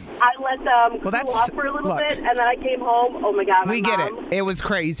 Oh, yeah. I let them cool off for a little bit, and then I came home. Oh, my God. We get it. It was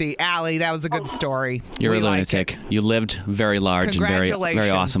crazy. Allie, that was a good story. You're a lunatic. You lived very large and very, very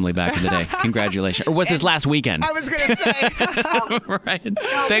awesomely back in the day. Congratulations. Or was this last weekend? I was going to say. Right.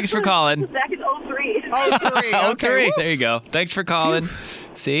 Thanks for calling. Back in 03. 03. Okay. There you go. Thanks for calling.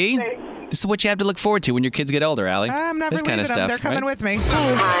 See? This is what you have to look forward to when your kids get older, Allie. I'm never this kind of leaving them. stuff. They're coming with me.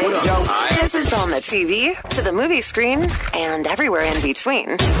 Hi. This is on the TV, to the movie screen, and everywhere in between.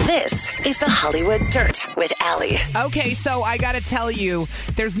 This is the Hollywood Dirt with Allie. Okay, so I got to tell you,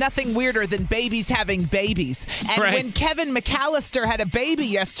 there's nothing weirder than babies having babies. And when Kevin McAllister had a baby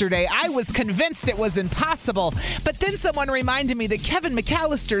yesterday, I was convinced it was impossible. But then someone reminded me that Kevin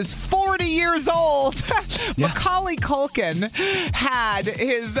McAllister's 40 years old. Macaulay Culkin had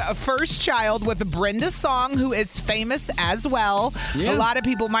his first child with Brenda Song, who is famous as well. A lot of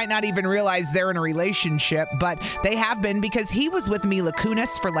people might not even realize they're in a relationship, but they have been because he was with Mila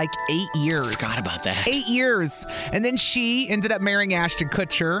Kunis for 8 years. Forgot about that. 8 years. years. And then she ended up marrying Ashton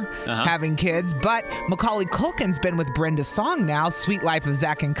Kutcher, having kids. But Macaulay Culkin's been with Brenda Song now, Sweet Life of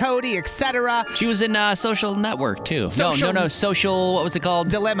Zack and Cody, etc. She was in Social Network, too. No, Social, what was it called?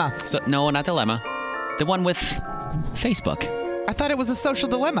 Dilemma. No, not Dilemma. The one with Facebook. I thought it was a Social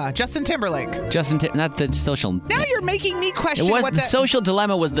Dilemma. Justin Timberlake. Not the Social. Now you're making me question the Social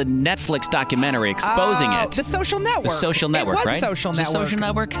Dilemma was the Netflix documentary exposing it. The Social Network. The Social Network, it was right? Social Network. Social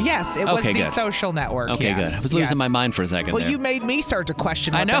Network? Yes, it was the Social Network. Okay, yes. good. I was losing my mind for a second Well, there. you made me start to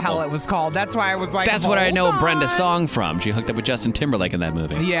question what the hell it was called. That's why I was like, That's what I know hold Brenda on. Song from. She hooked up with Justin Timberlake in that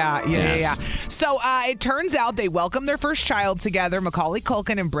movie. Yeah. So it turns out they welcomed their first child together, Macaulay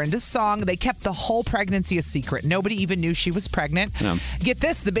Culkin and Brenda Song. They kept the whole pregnancy a secret. Nobody even knew she was pregnant. Yeah. Get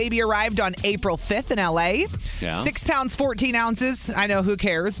this, the baby arrived on April 5th in L.A. Yeah. 6 pounds, 14 ounces. I know, who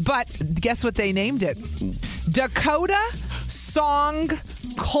cares? But guess what they named it? Dakota Song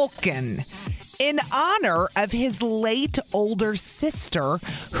Culkin. In honor of his late older sister,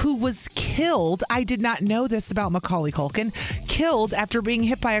 who was killed. I did not know this about Macaulay Culkin. Killed after being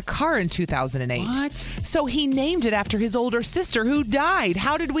hit by a car in 2008. What? So he named it after his older sister who died.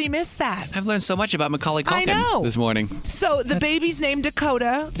 How did we miss that? I've learned so much about Macaulay Culkin I know. this morning. So the baby's named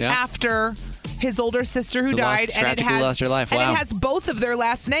Dakota after his older sister who died, tragically lost her life. And Wow. it has both of their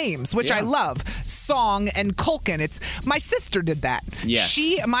last names, which I love. Song and Culkin. It's my sister did that. Yes.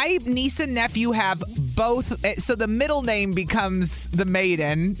 My niece and nephew have both. So the middle name becomes the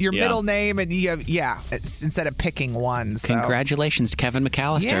maiden. Your middle name, and you have it's instead of picking one. So. Congratulations to Kevin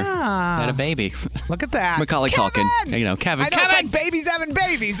McAllister. Yeah. Had a baby. Look at that. Macaulay Kevin! Culkin. Kevin. I know, it's like babies having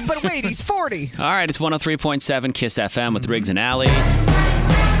babies, but wait, he's 40. All right, it's 103.7 Kiss FM with Riggs and Alley.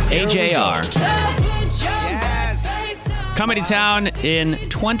 AJR. Coming to town in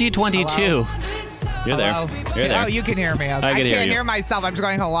 2022. Hello? You're there. Hello? You're there. Oh, you can hear me. Okay. I can hear can't you. hear myself. I'm just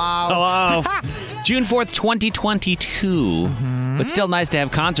going, hello. Hello. June 4th, 2022. But still nice to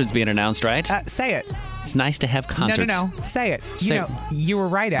have concerts being announced, right? Say it. It's nice to have concerts. No. Say it. You were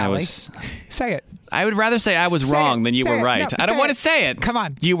right, Allie. Say it. I would rather say I was wrong than you were right. No, I don't want to say it. Come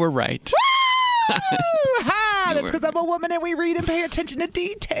on. You were right. That's because I'm a woman and we read and pay attention to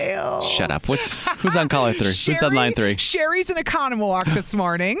details. Shut up. Who's on caller 3? Who's on line 3? Sherry's in Economowalk this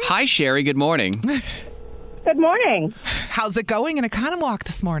morning. Hi, Sherry. Good morning. Good morning. How's it going in Economowalk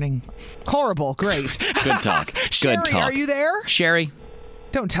this morning? Horrible. Great. Good talk. Sherry, Good talk. are you there? Sherry.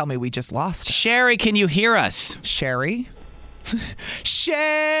 Don't tell me we just lost her. Sherry, can you hear us? Sherry?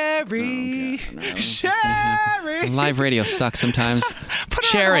 Sherry. Sherry. Live radio sucks sometimes. Put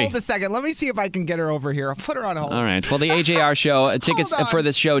her on hold a second. Let me see if I can get her over here. I'll put her on hold. All right. Well, the AJR show, tickets for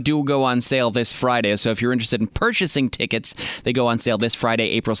this show do go on sale this Friday. So if you're interested in purchasing tickets, they go on sale this Friday,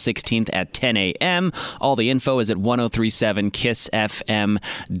 April 16th at 10 a.m. All the info is at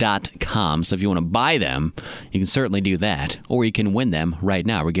 1037kissfm.com. So if you want to buy them, you can certainly do that. Or you can win them right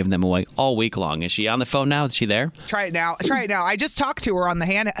now. We're giving them away all week long. Is she on the phone now? Is she there? Try it now. I just talked to her on the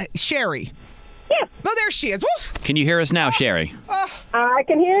hand. Sherry. Yeah. Oh, there she is. Woof. Can you hear us now, Sherry? I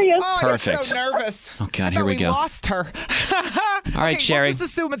can hear you. Oh, Perfect. I'm so nervous. Oh, God, here we go. We lost her. All right, Sherry. We'll just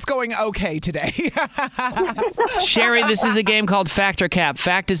assume it's going okay today. Sherry, this is a game called Fact or Cap.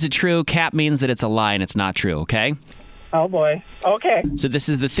 Fact is it true. Cap means that it's a lie and it's not true, okay? Oh, boy. Okay. So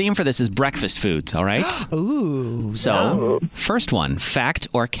the theme for this is breakfast foods, all right? Ooh. So, first one, fact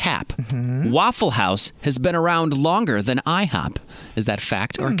or cap? Mm-hmm. Waffle House has been around longer than IHOP. Is that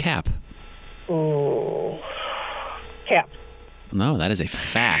fact or cap? Oh, cap. No, that is a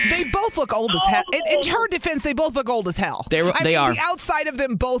fact. They both look old as hell. In her defense, they both look old as hell. They are. The outside of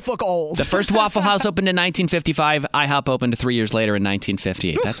them both look old. The first Waffle House opened in 1955. IHOP opened 3 years later in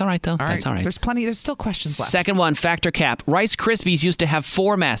 1958. That's all right, though. That's all right. There's still questions left. Second one, fact or cap. Rice Krispies used to have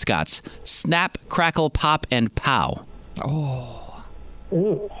 4 mascots. Snap, Crackle, Pop, and Pow. Oh.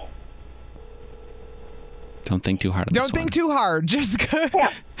 Ooh. Don't think too hard on this Don't think too hard. Just good.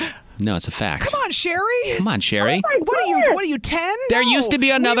 No, it's a fact. Come on, Sherry. Come on, Sherry. What are you, 10? There used to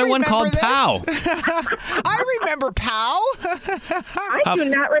be another one called Pow. I remember Pow. I do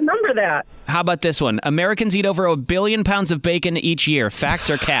not remember that. How about this one? Americans eat over 1 billion pounds of bacon each year.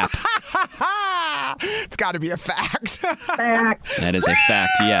 Fact or cap? It's got to be a fact. Fact. That is a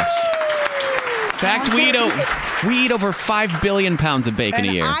fact, yes. Fact, we eat over 5 billion pounds of bacon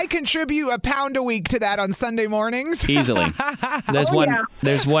a year. I contribute a pound a week to that on Sunday mornings. Easily. There's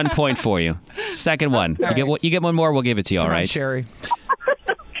 1 point for you. Second one. You get one more, we'll give it to you, all right? Sherry.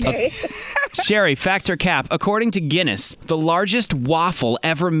 Okay. Sherry, fact or cap? According to Guinness, the largest waffle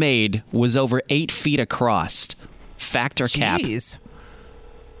ever made was over 8 feet across. Fact or cap? Jeez.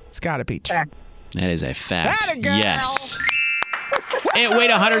 It's got to be true. That is a fact. Atta girl. Yes. It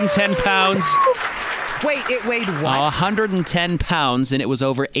weighed 110 pounds. Wait, it weighed what? 110 pounds, and it was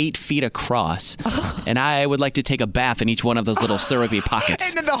over 8 feet across. And I would like to take a bath in each one of those little syrupy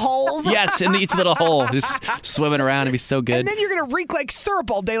pockets. And in the holes? Yes, in each little hole. Just swimming around. It'd be so good. And then you're going to reek like syrup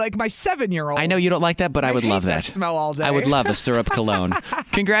all day like my 7-year-old. I know you don't like that, but I would love that smell all day. I would love a syrup cologne.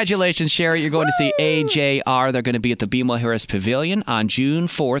 Congratulations, Sherry. You're going to see AJR. They're going to be at the BMO Harris Pavilion on June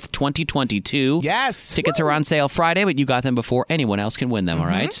 4th, 2022. Yes. Tickets are on sale Friday, but you got them before anyone else can win them, all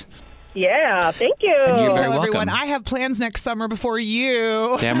right? Yeah, thank you. And you You're very tell welcome. everyone, I have plans next summer before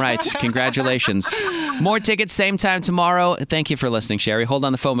you. Damn right. Congratulations. More tickets, same time tomorrow. Thank you for listening, Sherry. Hold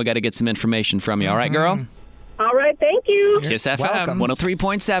on the phone. We got to get some information from you. All right, girl? All right, thank you. Kiss FM. welcome.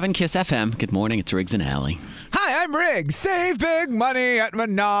 103.7 Kiss FM. Good morning. It's Riggs and Alley. Hi, I'm Riggs. Save big money at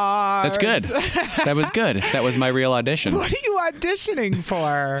Menards. That's good. That was good. That was my real audition. What are you auditioning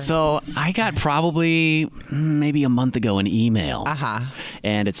for? So I got probably maybe a month ago an email.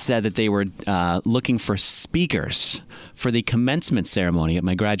 And it said that they were looking for speakers for the commencement ceremony at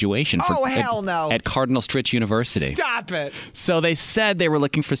my graduation. Hell no. At Cardinal Stritch University. Stop it. So they said they were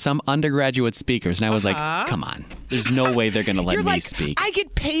looking for some undergraduate speakers. And I was like, come on. There's no way they're going to let You're me like, speak. I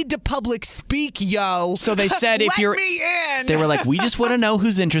get paid to public speak, yo. So they said if Let you're me in. They were like, we just want to know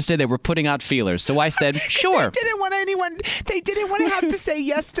who's interested. They were putting out feelers. So I said, sure. They didn't want to have to say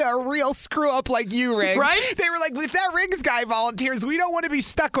yes to a real screw up like you, Riggs. Right? They were like, if that Riggs guy volunteers, we don't want to be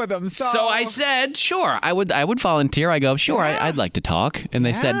stuck with him. So I said, sure, I would volunteer. I go, sure, I'd like to talk. And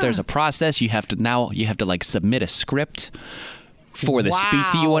they said, there's a process. You have to like submit a script for the speech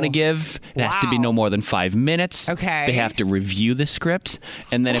that you want to give. It has to be no more than 5 minutes. Okay. They have to review the script.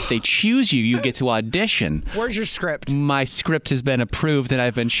 And then if they choose you, you get to audition. Where's your script? My script has been approved and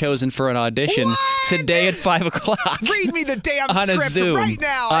I've been chosen for an audition today at 5 o'clock. Read me the damn on script a Zoom, right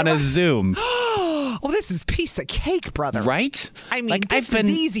now. On a Zoom. Well, this is piece of cake, brother. Right? I mean, this is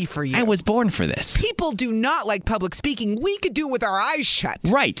easy for you. I was born for this. People do not like public speaking. We could do it with our eyes shut.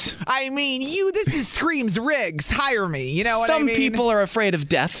 Right. I mean, this screams Riggs. Hire me. You know what I mean? Some people are afraid of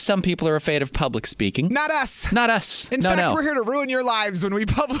death. Some people are afraid of public speaking. Not us. Not us. In fact, we're here to ruin your lives when we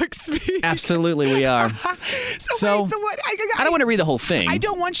public speak. Absolutely, we are. So what? I don't want to read the whole thing. I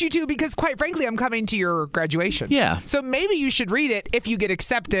don't want you to because, quite frankly, I'm coming to your graduation. Yeah. So maybe you should read it if you get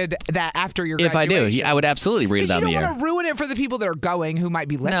accepted that after your graduation. If I do, I would absolutely read it on the air. You don't want to ruin it for the people that are going who might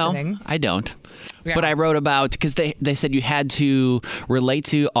be listening. No, I don't. Yeah. But I wrote about, because they said you had to relate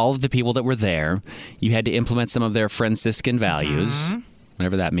to all of the people that were there. You had to implement some of their Franciscan values.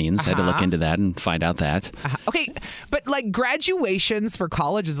 Whatever that means. I had to look into that and find out that. Okay, but like graduations for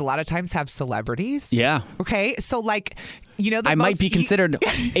colleges a lot of times have celebrities. Yeah. Okay, so like, I might be considered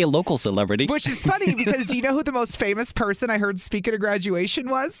a local celebrity. Which is funny because do you know who the most famous person I heard speak at a graduation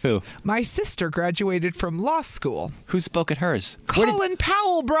was? Who? My sister graduated from law school. Who spoke at hers? Colin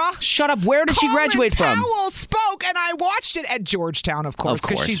Powell, bruh. Shut up. Where did she graduate from? Colin Powell spoke, and I watched it at Georgetown, of course,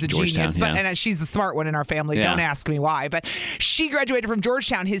 because she's a genius. But and she's the smart one in our family. Yeah. Don't ask me why. But she graduated from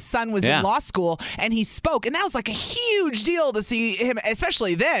Georgetown. His son was in law school, and he spoke. And that was like a huge deal to see him,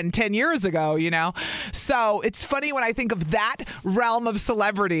 especially then, 10 years ago, So it's funny when I think of that realm of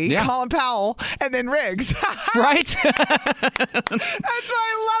celebrity, Colin Powell, and then Riggs. Right? That's why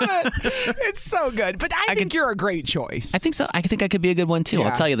I love it. It's so good. But I think you're a great choice. I think so. I think I could be a good one, too. Yeah.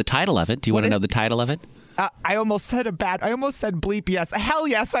 I'll tell you the title of it. Do you want to know the title of it? I almost said bleep yes. Hell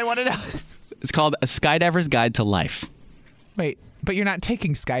yes, I want to know. It's called A Skydiver's Guide to Life. Wait, but you're not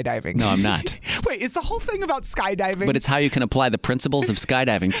taking skydiving. No, I'm not. Wait, is the whole thing about skydiving? But it's how you can apply the principles of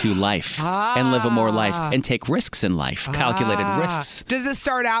skydiving to life and live a more life and take risks in life, calculated risks. Does it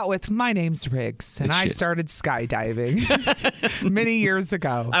start out with, my name's Riggs, and I started skydiving many years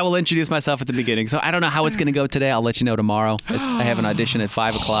ago? I will introduce myself at the beginning. So I don't know how it's going to go today. I'll let you know tomorrow. I have an audition at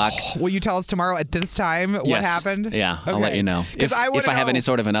 5 o'clock. Will you tell us tomorrow at this time what happened? Yeah, I'll let you know. If I have any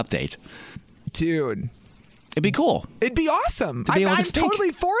sort of an update. Dude. It'd be cool. It'd be awesome. I'm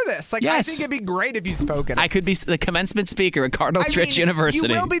totally for this. Like, I think it'd be great if you spoke at it. I could be the commencement speaker at Cardinal Stritch University.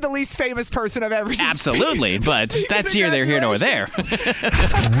 You will be the least famous person I've ever seen. Absolutely, but that's neither here nor there.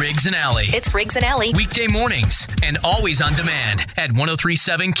 Riggs and Alley. It's Riggs and Alley. Weekday mornings and always on demand at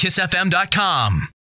 1037kissfm.com.